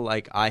feel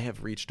like I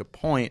have reached a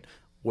point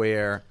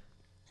where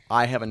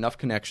I have enough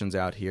connections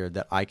out here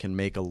that I can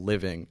make a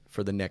living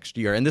for the next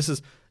year. And this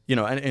is,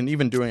 and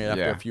even doing it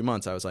after a few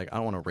months, I was like, I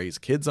don't want to raise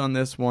kids on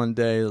this one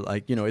day.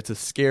 Like, it's a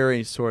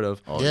scary sort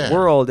of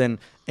world.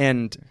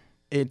 And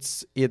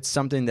it's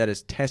something that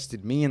has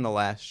tested me in the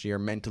last year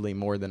mentally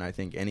more than I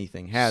think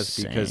anything has,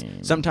 because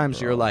sometimes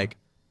you're like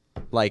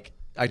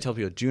I tell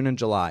people, June and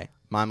July,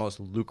 my most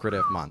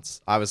lucrative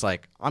months. I was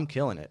like, I'm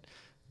killing it.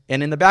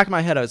 And in the back of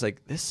my head, I was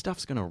like, this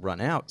stuff's going to run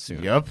out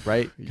soon. Yep.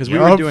 Right? Because we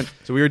were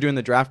doing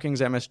the DraftKings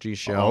MSG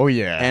show. Oh,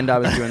 yeah. And I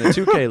was doing the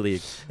 2K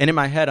League. And in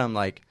my head, I'm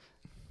like,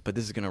 but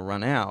this is going to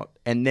run out.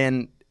 And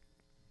then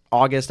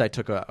August, I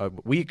took a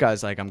week. I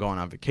was like, I'm going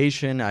on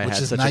vacation. I had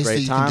such nice a great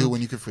that you time. can do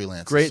when you can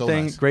freelance. Great so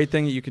thing, nice. great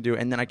thing that you could do.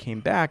 And then I came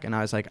back, and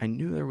I was like, I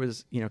knew there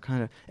was,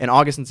 kind of. And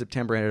August and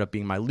September ended up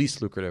being my least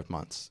lucrative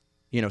months.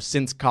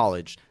 Since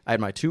college, I had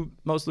my 2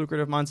 most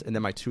lucrative months and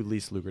then my 2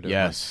 least lucrative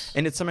months.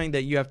 And it's something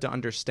that you have to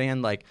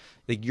understand, like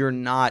you're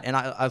not. And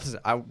I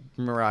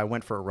remember I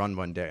went for a run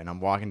one day, and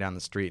I'm walking down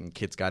the street, and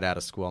kids got out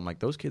of school. I'm like,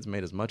 those kids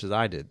made as much as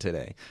I did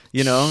today,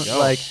 and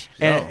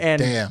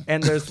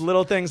there's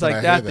little things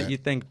like that you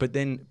think, but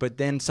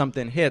then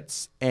something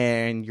hits,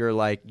 and you're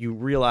like, you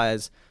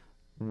realize,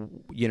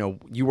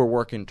 you were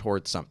working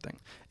towards something,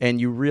 and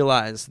you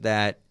realize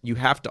that you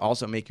have to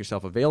also make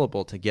yourself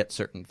available to get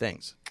certain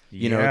things.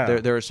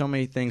 There are so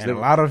many things and a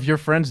lot of your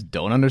friends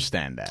don't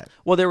understand that.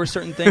 Well, there were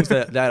certain things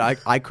that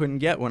I couldn't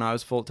get when I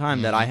was full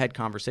time. That I had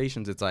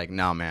conversations. It's like,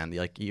 no, man.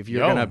 Like, if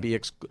you're gonna be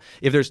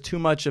if there's too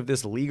much of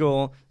this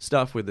legal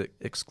stuff with the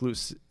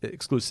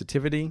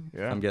exclusivity,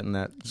 I'm getting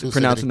that,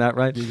 pronouncing that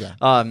right. Yeah.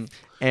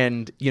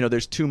 And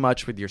there's too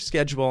much with your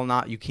schedule.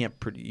 You can't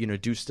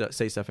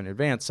say stuff in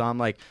advance. So I'm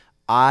like,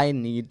 I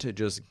need to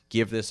just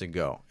give this a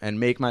go and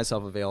make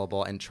myself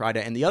available and try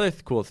to. And the other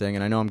cool thing,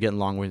 and I know I'm getting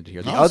long-winded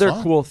here, the other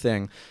cool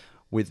thing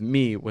with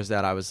me was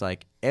that I was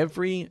like,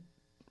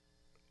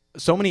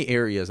 so many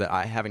areas that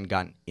I haven't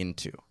gotten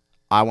into,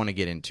 I want to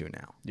get into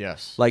now.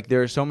 Yes. Like,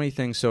 there are so many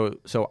things. So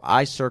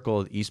I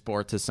circled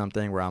esports as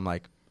something where I'm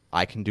like,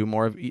 I can do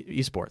more of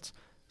esports,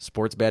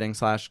 sports betting /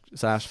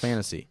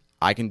 fantasy.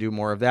 I can do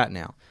more of that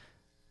now.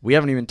 We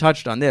haven't even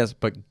touched on this,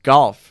 but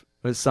golf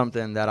was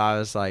something that I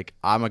was like,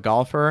 I'm a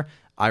golfer.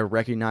 I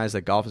recognize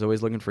that golf is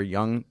always looking for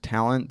young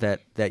talent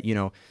that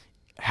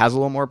has a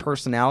little more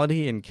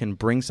personality and can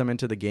bring some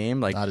into the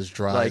game. Like, not as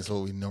dry as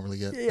what we normally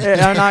get.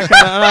 Yeah, I'm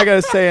not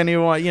gonna say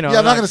anyone. Yeah,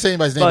 I'm not gonna say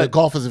anybody's name. But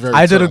golf is a very.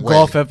 I did a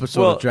golf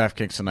episode of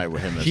DraftKings tonight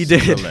with him. He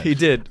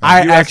did.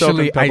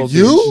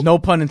 No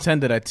pun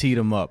intended. I teed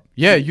him up.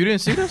 Yeah, you didn't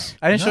see this?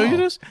 I didn't show you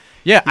this.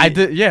 Yeah, I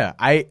did. Yeah,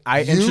 I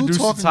introduced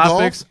the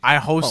topics. Golf? I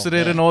hosted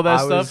it and all that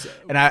stuff.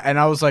 And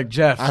I was like,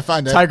 Jeff, I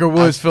find that, Tiger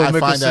Woods, Phil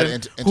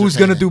Mickelson, who's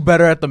gonna do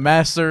better at the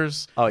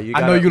Masters? Oh,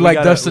 I know you like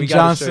Dustin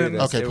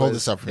Johnson. Okay, pull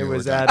this up for me. It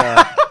was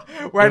at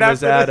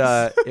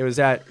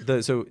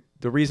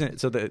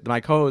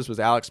my co-host was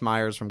Alex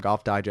Myers from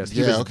Golf Digest.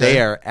 He was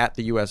there at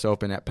the U.S.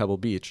 Open at Pebble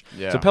Beach.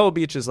 Yeah. So Pebble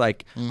Beach is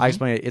like, I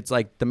explained it, it's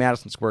like the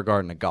Madison Square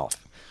Garden of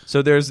golf.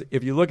 So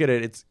if you look at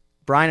it, it's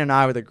Brian and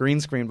I with a green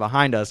screen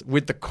behind us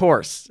with the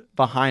course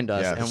behind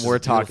us, and we're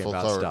talking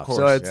about stuff. Course.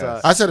 So it's.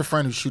 I said a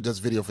friend who does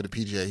video for the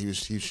PGA. He was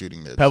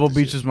shooting this. Pebble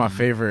Beach is my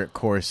favorite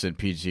course in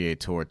PGA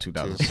Tour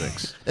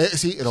 2006.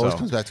 See, it always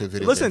comes back to a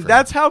video. Listen,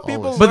 that's how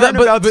people learn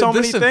about so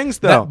many things,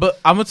 though. But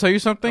I'm gonna tell you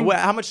something.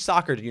 How much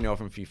soccer do you know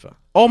from FIFA?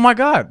 Oh my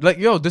God! Like,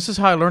 this is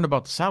how I learned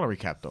about the salary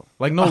cap, though.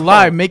 Like, no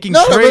lie, making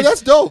trades. No,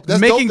 that's dope. That's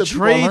making dope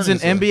trades in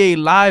NBA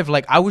Live.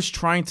 Like, I was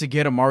trying to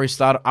get Amari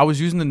Stoudemire. I was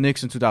using the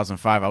Knicks in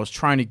 2005. I was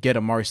trying to get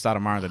Amari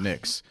Stoudemire in the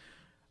Knicks.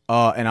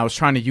 And I was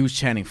trying to use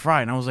Channing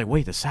Frye, and I was like,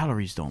 wait, the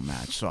salaries don't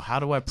match. So how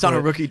do I put... It's on a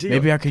rookie deal.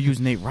 Maybe I could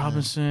use Nate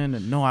Robinson.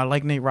 And no, I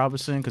like Nate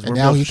Robinson because we're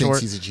now both he short.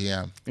 thinks he's a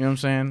GM. You know what I'm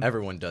saying?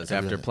 Everyone does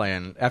after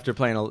playing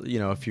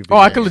a few. Oh,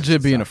 I could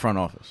legit be in the front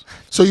office.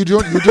 So you're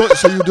doing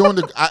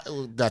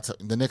that's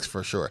the Knicks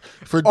for sure.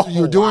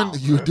 You're doing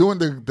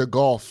the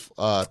golf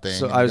thing.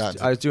 So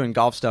I was doing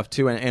golf stuff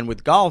too, and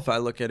with golf, I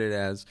look at it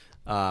as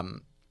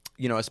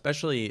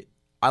especially.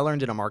 I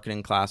learned in a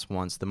marketing class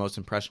once the most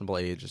impressionable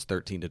age is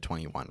 13 to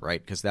 21, right?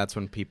 Because that's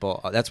when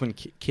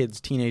kids,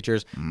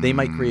 teenagers, they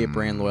might create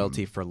brand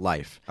loyalty for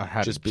life. I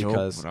had just a joke,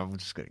 because I'm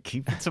just gonna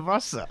keep it to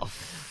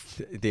myself.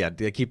 Yeah,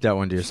 keep that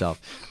one to yourself.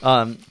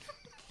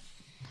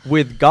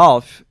 With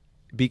golf,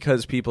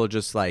 because people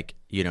just like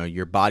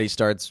your body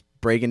starts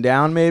breaking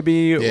down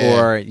maybe,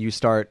 or you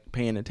start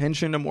paying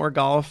attention to more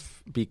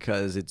golf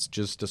because it's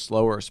just a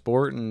slower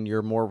sport and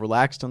you're more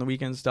relaxed on the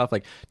weekend stuff.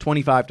 Like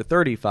 25 to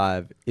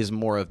 35 is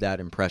more of that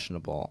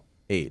impressionable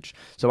age.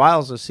 So I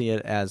also see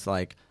it as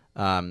like,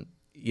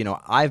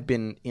 I've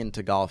been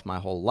into golf my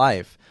whole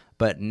life,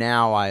 but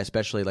now I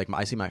especially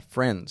I see my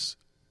friends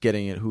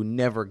getting it who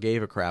never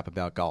gave a crap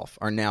about golf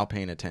are now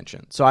paying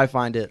attention. So I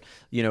find it,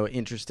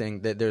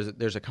 interesting that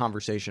there's a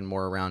conversation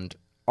more around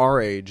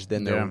our age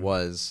than there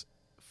was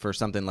for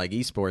something like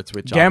esports,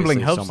 which gambling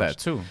helps that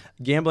too.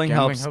 Gambling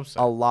helps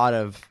a lot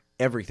of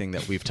everything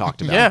that we've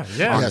talked about.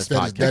 Yes,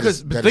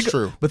 that is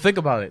true. But think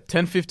about it.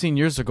 10, 15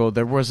 years ago,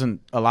 there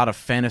wasn't a lot of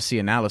fantasy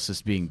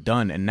analysis being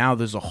done, and now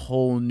there's a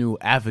whole new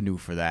avenue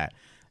for that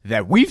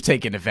we've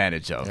taken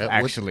advantage of,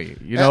 actually.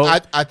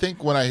 I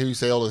think when I hear you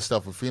say all this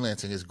stuff with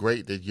freelancing, it's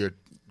great that you're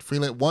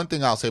freelance. One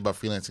thing I'll say about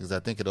freelancing is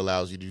I think it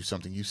allows you to do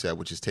something you said,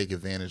 which is take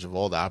advantage of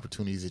all the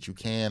opportunities that you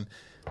can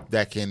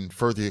that can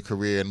further your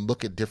career and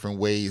look at different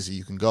ways that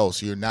you can go.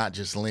 So you're not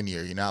just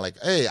linear. You're not like,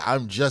 hey,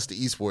 I'm just the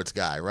esports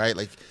guy, right?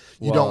 Like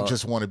you don't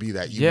just want to be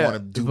that. You want to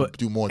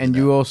do more than and that.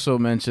 you also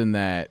mentioned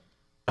that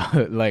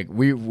like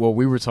we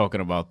were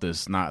talking about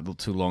this not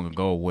too long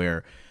ago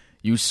where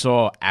you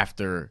saw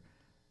after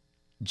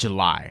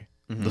July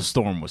the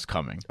storm was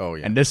coming. Oh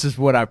yeah. And this is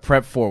what I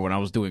prepped for when I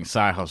was doing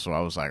Side Hustle.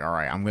 I was like, all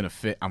right, I'm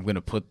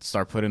gonna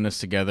start putting this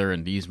together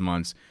in these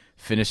months,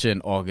 finish it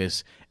in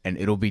August, and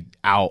it'll be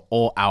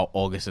all out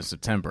August and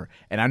September.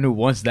 And I knew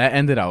once that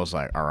ended, I was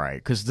like, all right,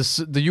 because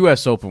the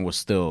U.S. Open was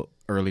still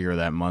earlier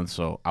that month,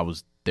 so I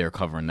was there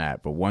covering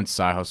that. But once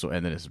Side Hustle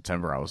ended in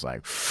September, I was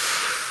like,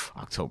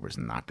 October's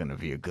not gonna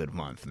be a good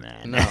month,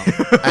 man. No.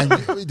 And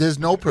there's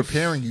no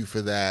preparing you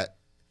for that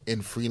in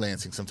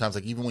freelancing. Sometimes,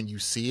 like even when you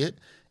see it,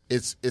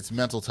 it's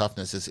mental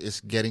toughness.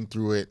 It's getting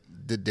through it,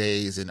 the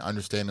days, and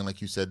understanding,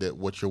 like you said, that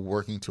what you're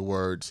working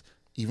towards,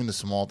 even the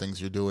small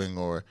things you're doing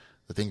or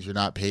the things you're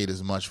not paid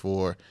as much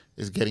for,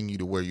 is getting you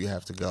to where you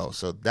have to go.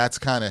 So that's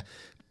kind of,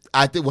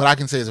 I think, what I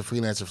can say as a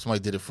freelancer. If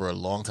somebody did it for a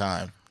long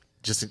time,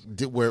 just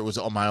did where it was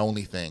on my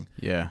only thing.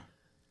 Yeah.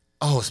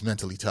 Oh, it's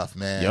mentally tough,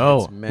 man.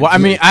 Well, I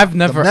mean, I've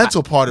never. The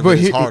mental part of it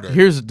is harder.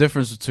 Here's the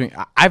difference between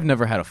I've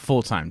never had a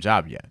full-time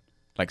job yet.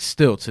 Like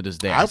still to this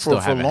day, I still for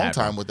a haven't long had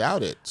time one.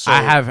 without it. So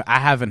I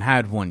haven't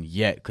had one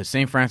yet because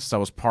St. Francis I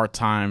was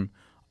part-time.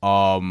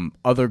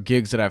 Other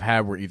gigs that I've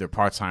had were either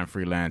part-time,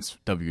 freelance,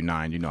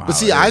 W-9. You know how. But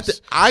see, I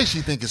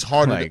actually think it's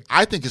harder. Like,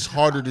 I think it's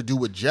harder to do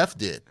what Jeff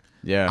did.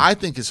 Yeah. I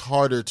think it's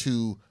harder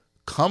to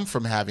come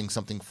from having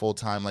something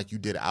full-time like you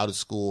did out of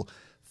school,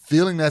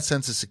 feeling that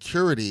sense of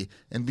security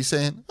and be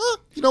saying,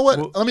 you know what,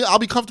 I'll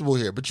be comfortable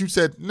here. But you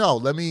said, no,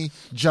 let me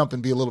jump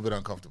and be a little bit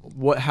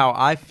uncomfortable. How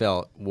I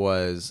felt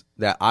was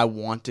that I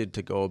wanted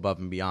to go above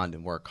and beyond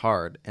and work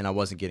hard, and I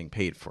wasn't getting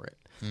paid for it.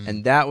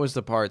 And that was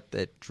the part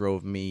that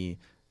drove me,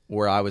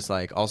 where I was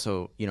like,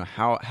 also, you know,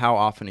 how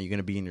often are you going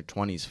to be in your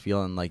 20s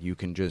feeling like you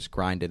can just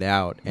grind it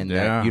out and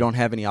that you don't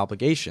have any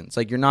obligations?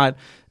 Like you're not,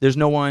 there's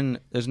no one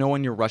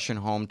you're rushing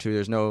home to.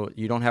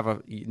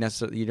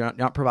 You're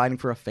not providing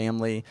for a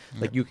family.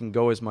 Like you can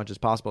go as much as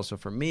possible. So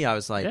for me, I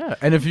was like, yeah.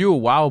 And if you're a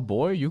wild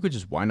boy, you could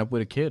just wind up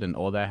with a kid, and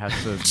all that has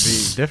to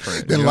be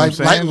different. Then you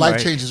know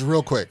life changes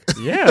real quick.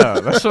 Yeah,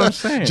 that's what I'm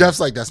saying. Jeff's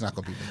like, that's not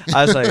going to be me.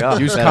 I was like, oh,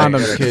 use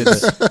condoms,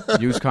 kids.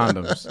 Use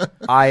condoms.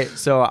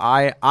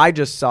 I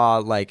just saw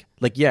like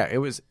yeah, it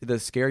was, the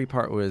scary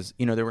part was,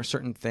 you know, there were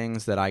certain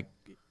things that I,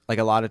 like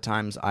a lot of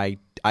times I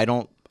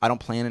don't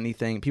plan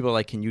anything. People are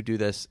like, can you do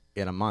this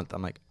in a month?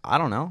 I'm like, I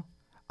don't know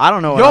what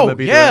I'm gonna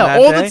be doing that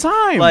all day. the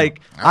time.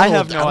 Like I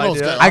have no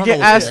idea. I get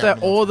asked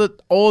that all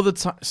the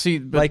time. See,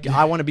 like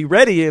I want to be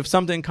ready if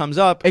something comes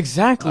up.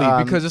 Exactly,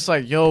 because it's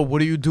like, yo,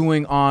 what are you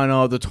doing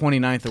on the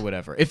 29th or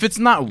whatever? If it's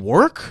not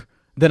work,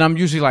 then I'm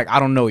usually like, I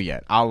don't know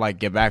yet. I'll like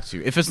get back to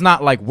you. If it's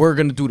not like we're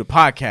gonna do the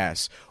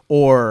podcast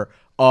or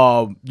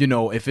you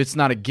know, if it's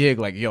not a gig,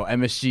 like, yo,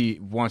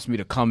 MSG wants me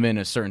to come in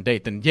a certain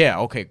date, then yeah,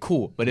 okay,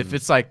 cool. But if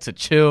it's like to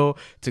chill,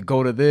 to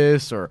go to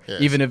this, or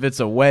even if it's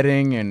a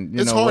wedding and,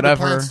 it's know, hard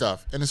whatever. to plan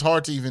stuff. And it's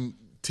hard to even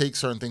take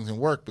certain things in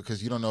work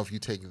because you don't know if you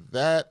take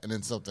that and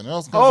then something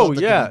else comes up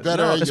that can be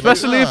better. No,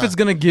 especially if it's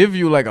going to give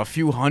you like a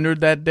few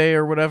hundred that day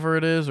or whatever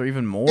it is, or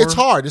even more. It's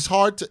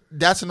hard.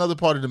 That's another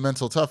part of the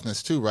mental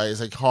toughness too, right?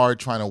 It's like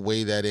hard trying to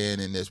weigh that in,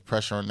 and there's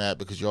pressure on that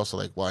because you're also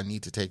like, well, I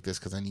need to take this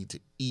because I need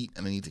to eat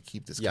and I need to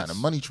keep this kind of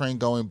money train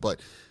going, but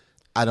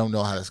I don't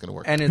know how that's going to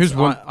work. And it's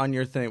on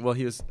your thing. Well,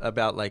 he was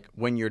about like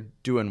when you're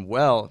doing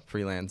well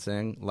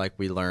freelancing, like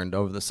we learned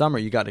over the summer,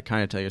 you got to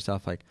kind of tell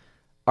yourself like,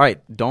 all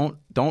right, don't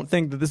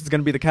think that this is going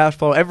to be the cash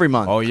flow every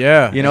month. Oh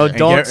yeah, you know,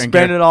 don't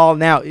spend it all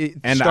now. The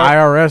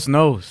IRS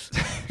knows.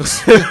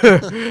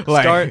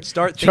 Like,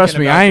 start. Trust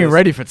me, I ain't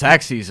ready for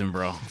tax season,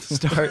 bro.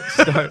 Start.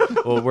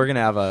 Well, we're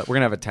gonna have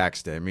a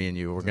tax day. Me and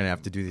you, we're gonna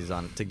have to do these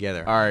on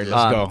together. All right,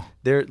 let's go.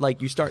 There,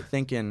 like you start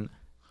thinking,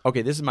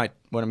 okay, this is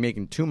what I'm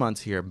making 2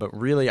 months here, but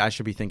really I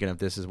should be thinking of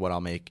this is what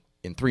I'll make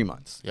in 3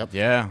 months. Yep.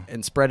 Yeah.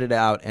 And spread it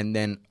out, and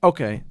then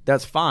okay,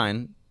 that's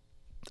fine.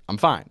 I'm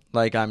fine.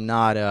 Like I'm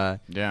not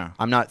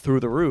I'm not through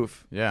the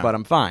roof, but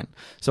I'm fine.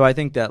 So I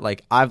think that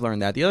like I've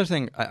learned that. The other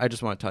thing I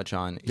just want to touch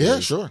on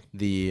is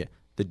the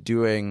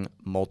doing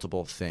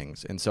multiple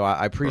things. And so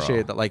I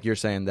appreciate that, like you're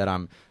saying, that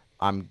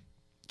I'm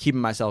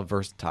keeping myself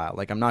versatile.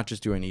 Like I'm not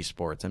just doing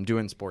esports. I'm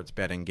doing sports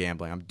betting,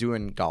 gambling. I'm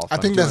doing golf. I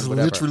think that's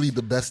literally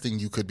the best thing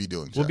you could be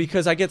doing, Jeff. Well,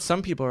 because I get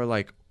some people are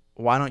like,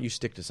 why don't you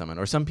stick to someone?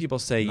 Or some people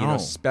say, you know,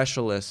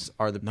 specialists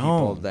are the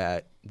people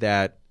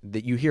that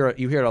you hear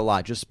it a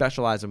lot. Just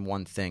specialize in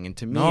one thing. And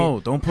to me, no,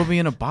 don't put me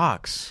in a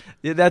box.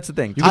 Yeah, that's the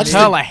thing. You can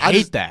tell I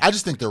hate that. I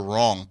just think they're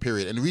wrong.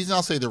 Period. And the reason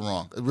I'll say they're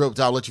wrong,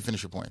 I'll let you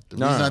finish your point. The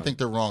reason I think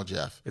they're wrong,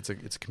 Jeff, it's a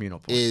communal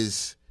point.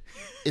 Is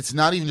it's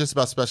not even just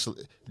about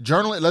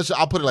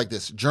I'll put it like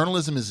this: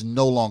 journalism is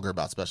no longer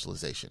about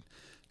specialization.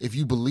 If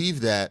you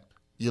believe that,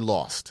 you're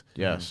lost.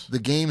 Yes. The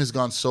game has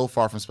gone so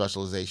far from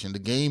specialization. The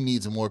game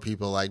needs more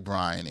people like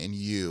Brian and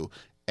you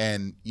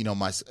and even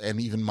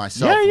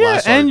myself.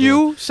 And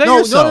you say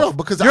yourself. No,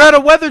 because you're at a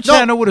weather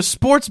channel with a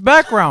sports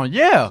background.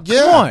 Yeah,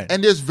 come on.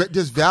 And there's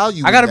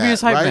value. I got to be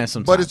his his hype man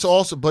sometimes.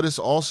 But it's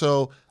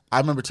also. I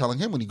remember telling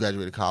him when he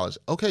graduated college,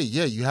 okay,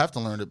 yeah, you have to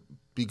learn to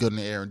be good in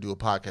the air and do a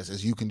podcast,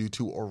 as you can do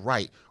too, or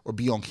write, or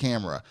be on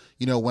camera.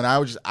 When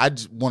I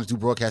just wanted to do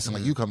broadcasting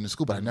like you coming to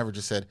school, but I never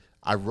just said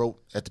I wrote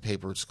at the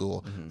paper at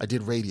school. I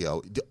did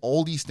radio.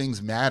 All these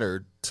things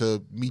mattered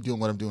to me doing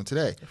what I'm doing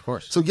today. Of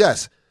course. So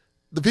yes,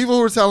 the people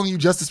who are telling you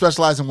just to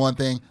specialize in one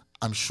thing,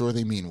 I'm sure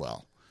they mean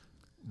well.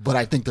 But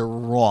I think they're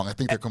wrong. I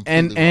think they're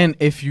completely wrong. And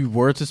if you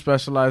were to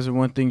specialize in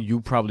one thing,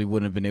 you probably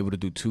wouldn't have been able to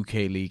do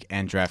 2K League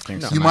and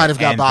DraftKings. No. You might have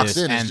got boxed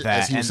in.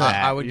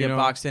 I would get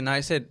boxed in.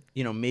 I said,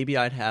 maybe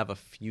I'd have a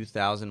few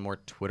thousand more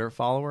Twitter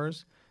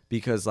followers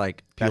because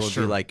people would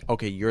be like,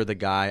 okay, you're the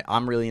guy.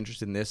 I'm really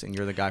interested in this, and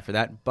you're the guy for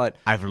that. But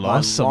I've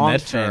lost some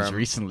net fans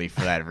recently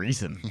for that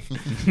reason.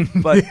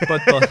 but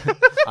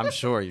I'm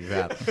sure you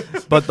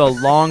have. But the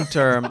long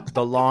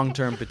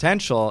term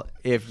potential,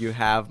 if you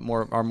have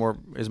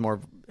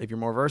if you're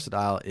more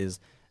versatile, is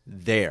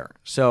there.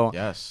 So,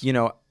 yes.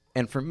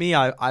 And for me,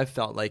 I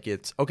felt like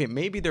it's okay.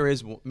 Maybe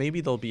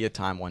there'll be a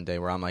time one day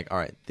where I'm like, all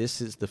right,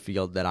 this is the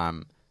field that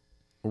I'm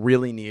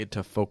really need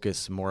to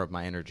focus more of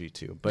my energy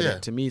to.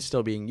 But to me,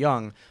 still being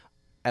young,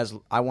 as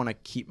I want to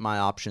keep my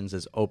options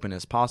as open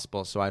as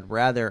possible. So I'd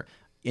rather.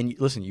 And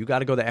listen, you got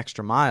to go the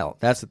extra mile.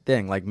 That's the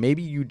thing. Like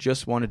maybe you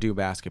just want to do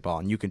basketball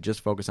and you can just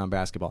focus on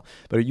basketball.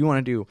 But if you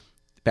want to do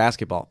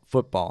basketball,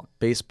 football,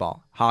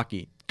 baseball,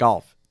 hockey,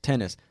 golf,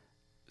 tennis,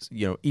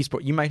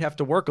 esport, you might have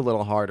to work a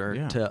little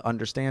harder to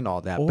understand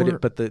all that.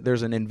 But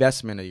there's an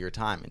investment of your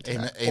time into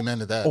that. Amen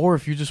to that. Or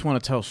if you just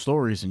want to tell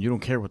stories and you don't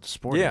care what the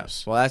sport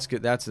is. Well, that's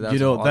good. That's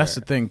that's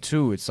the thing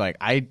too. It's like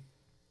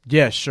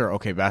sure,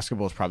 okay,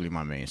 basketball is probably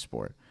my main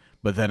sport,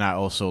 but then I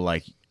also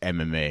like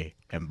MMA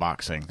and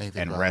boxing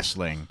and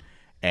wrestling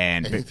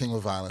and anything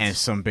with violence and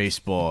some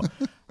baseball.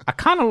 I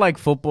kind of like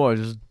football.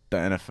 Just the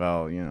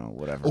NFL,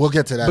 whatever. We'll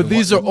get to that. But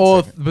these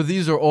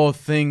are all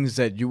things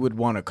that you would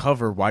want to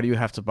cover. Why do you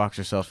have to box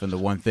yourself into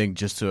one thing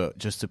just to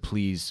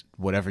please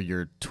whatever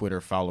your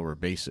Twitter follower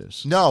base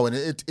is? No, and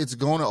it's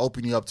going to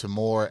open you up to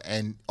more.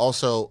 And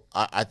also,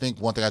 I think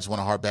one thing I just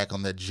want to harp back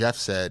on that Jeff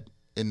said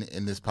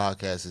in this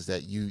podcast is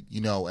that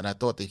and I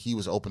thought that he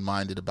was open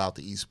minded about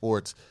the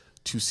esports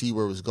to see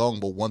where it was going.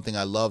 But one thing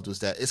I loved was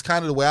that it's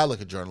kind of the way I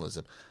look at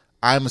journalism.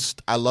 I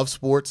love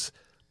sports,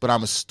 but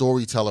I'm a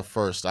storyteller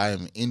first. I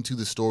am into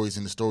the stories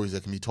and the stories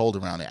that can be told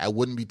around it. I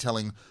wouldn't be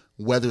telling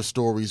weather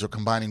stories or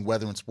combining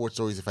weather and sports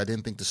stories if I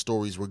didn't think the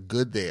stories were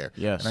good there.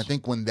 Yes. And I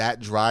think when that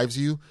drives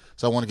you,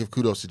 so I want to give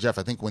kudos to Jeff,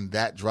 I think when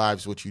that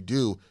drives what you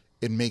do,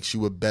 it makes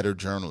you a better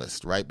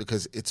journalist, right?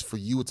 Because it's for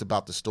you, it's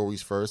about the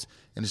stories first,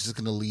 and it's just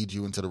going to lead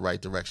you into the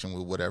right direction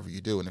with whatever you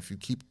do. And if you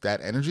keep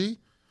that energy,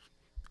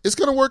 it's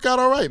going to work out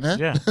all right, man.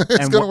 Yeah.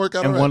 It's going to work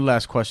out all right. And one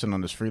last question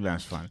on this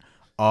freelance fund.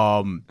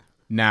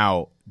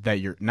 Now that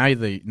you're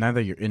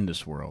in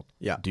this world,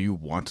 do you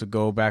want to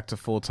go back to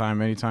full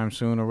time anytime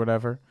soon or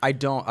whatever? I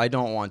don't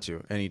want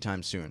to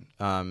anytime soon.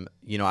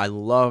 I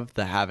love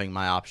having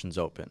my options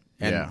open,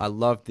 and I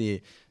love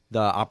the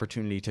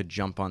opportunity to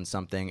jump on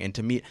something and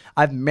to meet.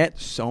 I've met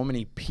so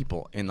many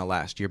people in the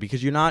last year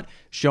because you're not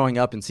showing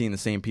up and seeing the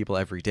same people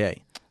every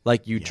day.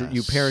 Like you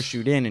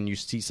parachute in and you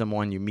see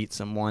someone, you meet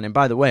someone. And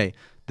by the way,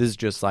 this is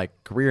just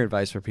like career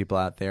advice for people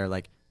out there.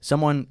 Like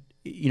someone.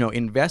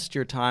 Invest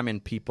your time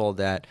in people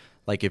that,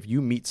 like, if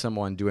you meet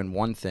someone doing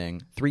one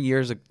thing, 3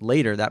 years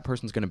later, that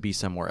person's going to be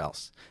somewhere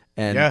else.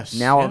 And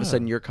now all of a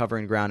sudden you're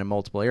covering ground in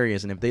multiple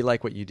areas. And if they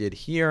like what you did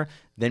here,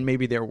 then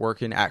maybe they're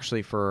working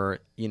actually for,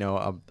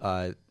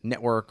 a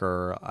network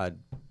or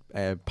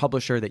a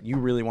publisher that you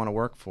really want to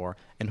work for.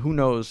 And who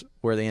knows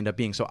where they end up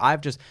being. So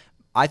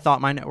I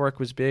thought my network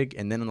was big,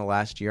 and then in the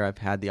last year I've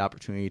had the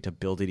opportunity to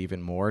build it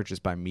even more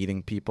just by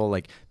meeting people,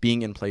 like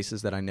being in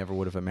places that I never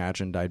would have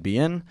imagined I'd be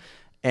in.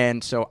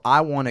 And so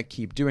I want to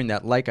keep doing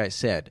that. Like I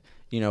said,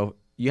 you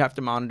have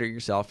to monitor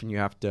yourself and you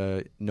have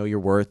to know your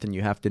worth and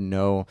you have to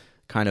know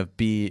kind of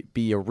be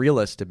a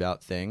realist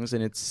about things.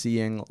 And it's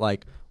seeing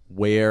like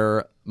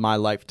where my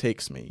life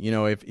takes me.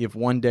 If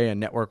one day a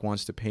network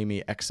wants to pay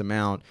me X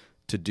amount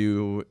to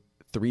do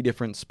 3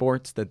 different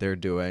sports that they're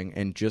doing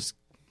and just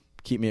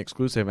keep me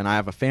exclusive and I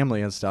have a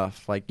family and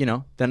stuff,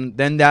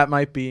 then that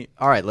might be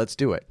all right, let's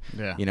do it.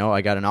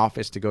 I got an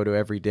office to go to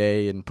every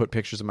day and put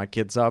pictures of my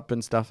kids up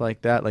and stuff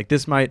like that. Like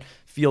this might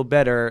feel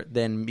better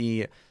than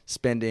me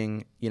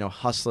spending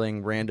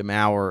hustling random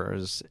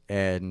hours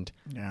and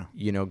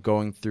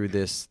going through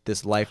this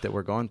life that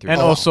we're going through. And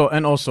also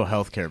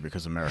healthcare,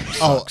 because America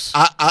sucks.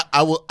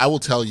 I will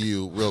tell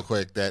you real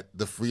quick that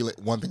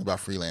one thing about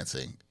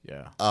freelancing,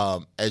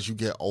 as you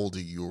get older,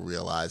 you will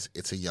realize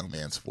it's a young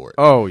man's sport.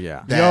 Oh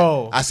yeah.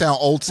 I sound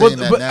old saying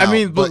that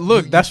now. But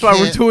look, that's why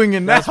we're doing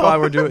it now. That's why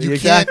we're doing it.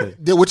 Exactly.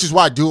 Which is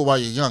why I do it while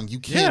you're young. You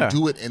can't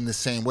do it in the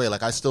same way.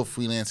 Like I still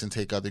freelance and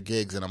take other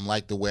gigs, and I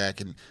like the way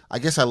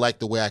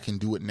I can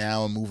do it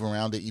now and move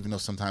around it, even though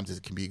sometimes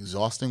it can be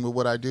exhausting with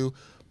what I do.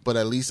 But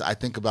at least I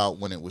think about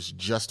when it was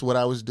just what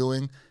I was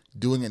doing.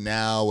 doing it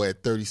now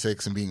at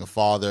 36 and being a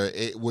father,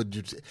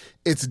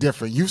 it's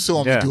different. You've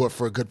seen me do it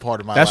for a good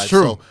part of my life. That's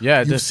true.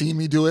 So you've seen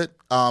me do it,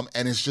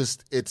 and it's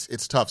just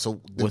it's tough.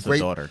 So with a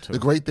daughter too. The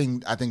great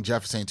thing I think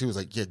Jeff is saying too is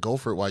like, go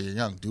for it while you're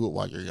young. Do it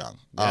while you're young.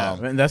 Yeah,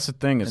 and that's the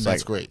thing. It's like,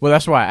 that's great. Well,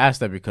 that's why I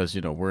asked that, because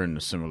we're in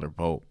a similar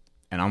boat,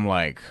 and I'm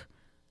like,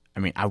 I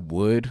mean, I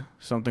would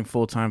something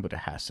full time, but it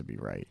has to be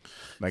right.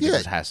 Like, it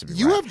just has to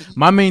be right.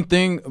 My main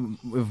thing,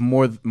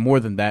 more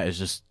than that, is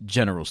just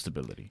general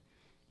stability.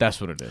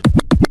 That's what it is.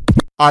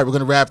 All right, we're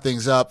going to wrap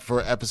things up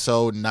for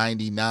episode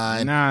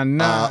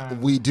 99.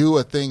 We do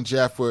a thing,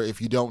 Jeff, where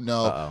if you don't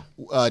know,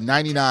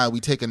 99, we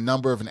take a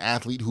number of an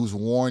athlete who's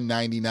worn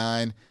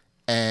 99,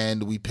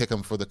 and we pick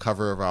them for the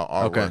cover of our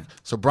artwork. Okay.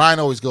 So Brian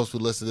always goes through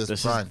the list of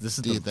this. Brian, this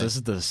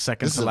is the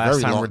second to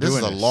last time we're doing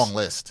this. This is a long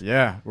list.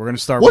 Yeah, we're going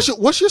to start.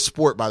 What's your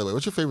sport, by the way?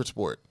 What's your favorite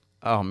sport?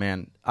 Oh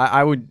man,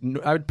 I would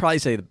probably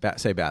say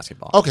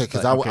basketball. Okay,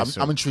 because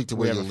I'm intrigued to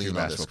where you lean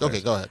on this.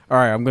 Okay, go ahead. All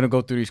right, I'm gonna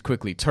go through these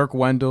quickly. Turk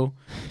Wendell,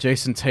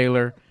 Jason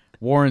Taylor,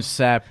 Warren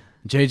Sapp,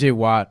 J.J.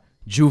 Watt,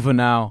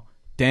 Juvenile,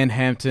 Dan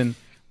Hampton,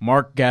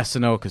 Mark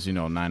Gastineau, because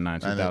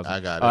 99 2000. I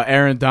got it.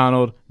 Aaron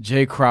Donald,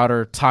 Jay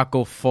Crowder,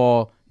 Taco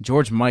Fall,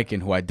 George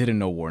Mikan, who I didn't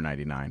know wore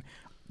 99,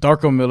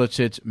 Darko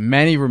Milicic,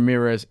 Manny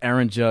Ramirez,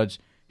 Aaron Judge,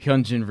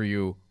 Hyunjin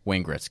Ryu,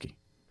 Wayne Gretzky.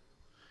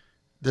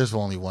 There's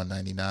only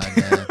 199,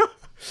 man.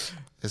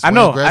 It's I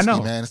know, Gretzky, I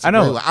know, man. I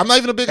know. I'm not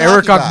even a big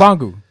Eric hockey guy.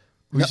 Okbangu.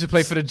 We used to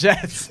play for the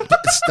Jets.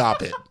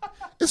 Stop it.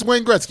 It's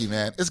Wayne Gretzky,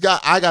 man.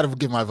 I got to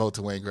give my vote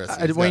to Wayne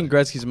Gretzky. Wayne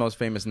Gretzky's the most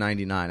famous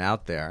 99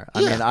 out there.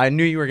 I mean, I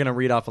knew you were going to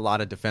read off a lot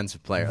of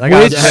defensive players.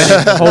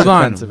 Hold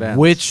on.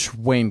 Which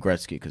Wayne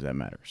Gretzky? Because that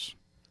matters.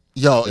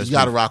 Yo, you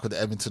got to rock with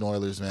the Edmonton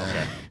Oilers, man.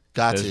 Okay.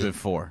 There's been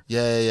 4.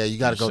 Yeah. You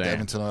got to go with the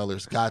Edmonton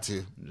Oilers. Got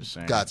to.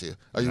 Got to.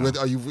 Are you?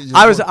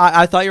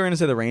 I thought you were going to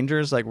say the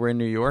Rangers, like we're in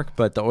New York,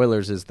 but the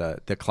Oilers is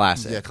the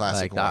classic. Yeah,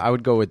 classic. Like, I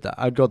would go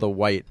the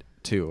white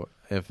too.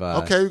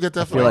 Okay, we get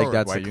that. I feel like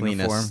that's the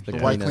cleanest. The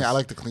white clean. I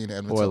like the clean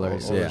Edmonton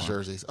Oilers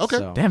jerseys. Okay.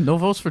 So. Damn, no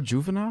votes for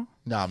Juvenile?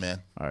 Nah,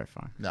 man. All right,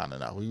 fine. No.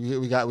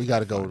 We got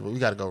to go. We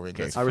got to go Wayne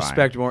Gretzky. I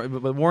respect Warren,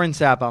 but Warren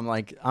Sapp,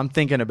 I'm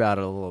thinking about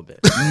it a little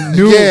bit.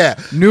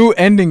 New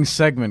ending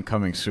segment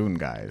coming soon,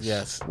 guys.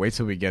 Yes. Wait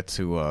till we get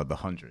to the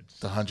hundreds.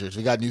 The hundreds.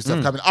 We got new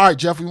stuff coming. All right,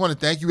 Jeff, we want to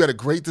thank you. We had a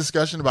great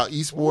discussion about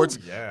esports.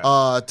 Ooh, yeah.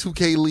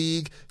 2K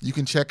League. You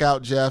can check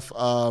out Jeff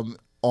on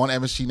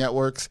MSG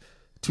Networks.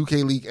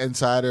 2K League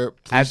Insider.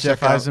 At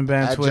Jeff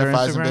Eisenband, at Twitter,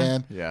 Jeff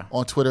Instagram. Eisenband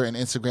on Twitter and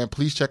Instagram.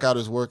 Please check out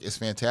his work. It's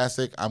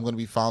fantastic. I'm going to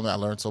be following it. I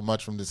learned so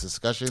much from this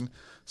discussion.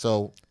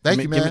 So thank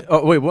you, man.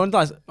 One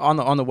last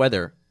on the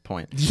weather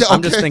point. Yeah, okay.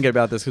 I'm just thinking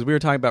about this because we were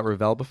talking about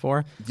Ravel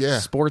before. Yeah.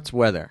 Sports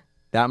weather.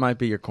 That might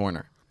be your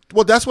corner.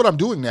 Well, that's what I'm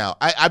doing now.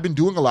 I've been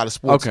doing a lot of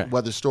sports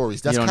weather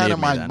stories. That's kind of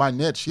my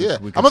niche. Yeah,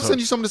 I'm gonna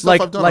send you some of the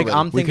stuff I've done. Like already.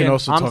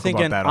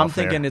 I'm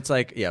thinking it's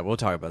like we'll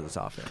talk about this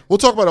off air. We'll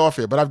talk about it off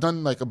air. But I've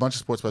done like a bunch of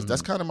sports weather.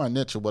 That's kind of my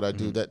niche of what I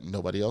do that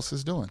nobody else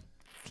is doing.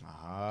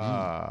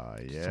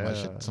 Yeah.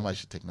 Somebody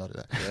should take note of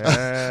that.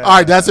 Yeah. All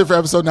right, that's it for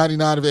episode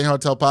 99 of A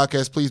Hotel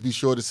Podcast. Please be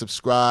sure to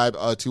subscribe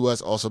to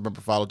us. Also,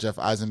 remember, follow Jeff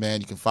Eisenband.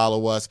 You can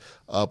follow us.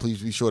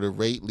 Please be sure to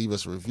rate, leave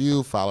us a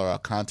review, follow our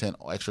content,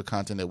 extra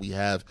content that we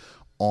have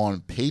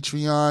on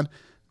Patreon.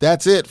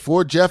 That's it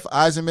for Jeff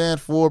Eisenband,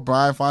 for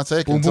Brian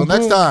Fonseca. Until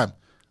next time,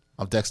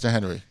 I'm Dexter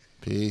Henry.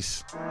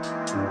 Peace.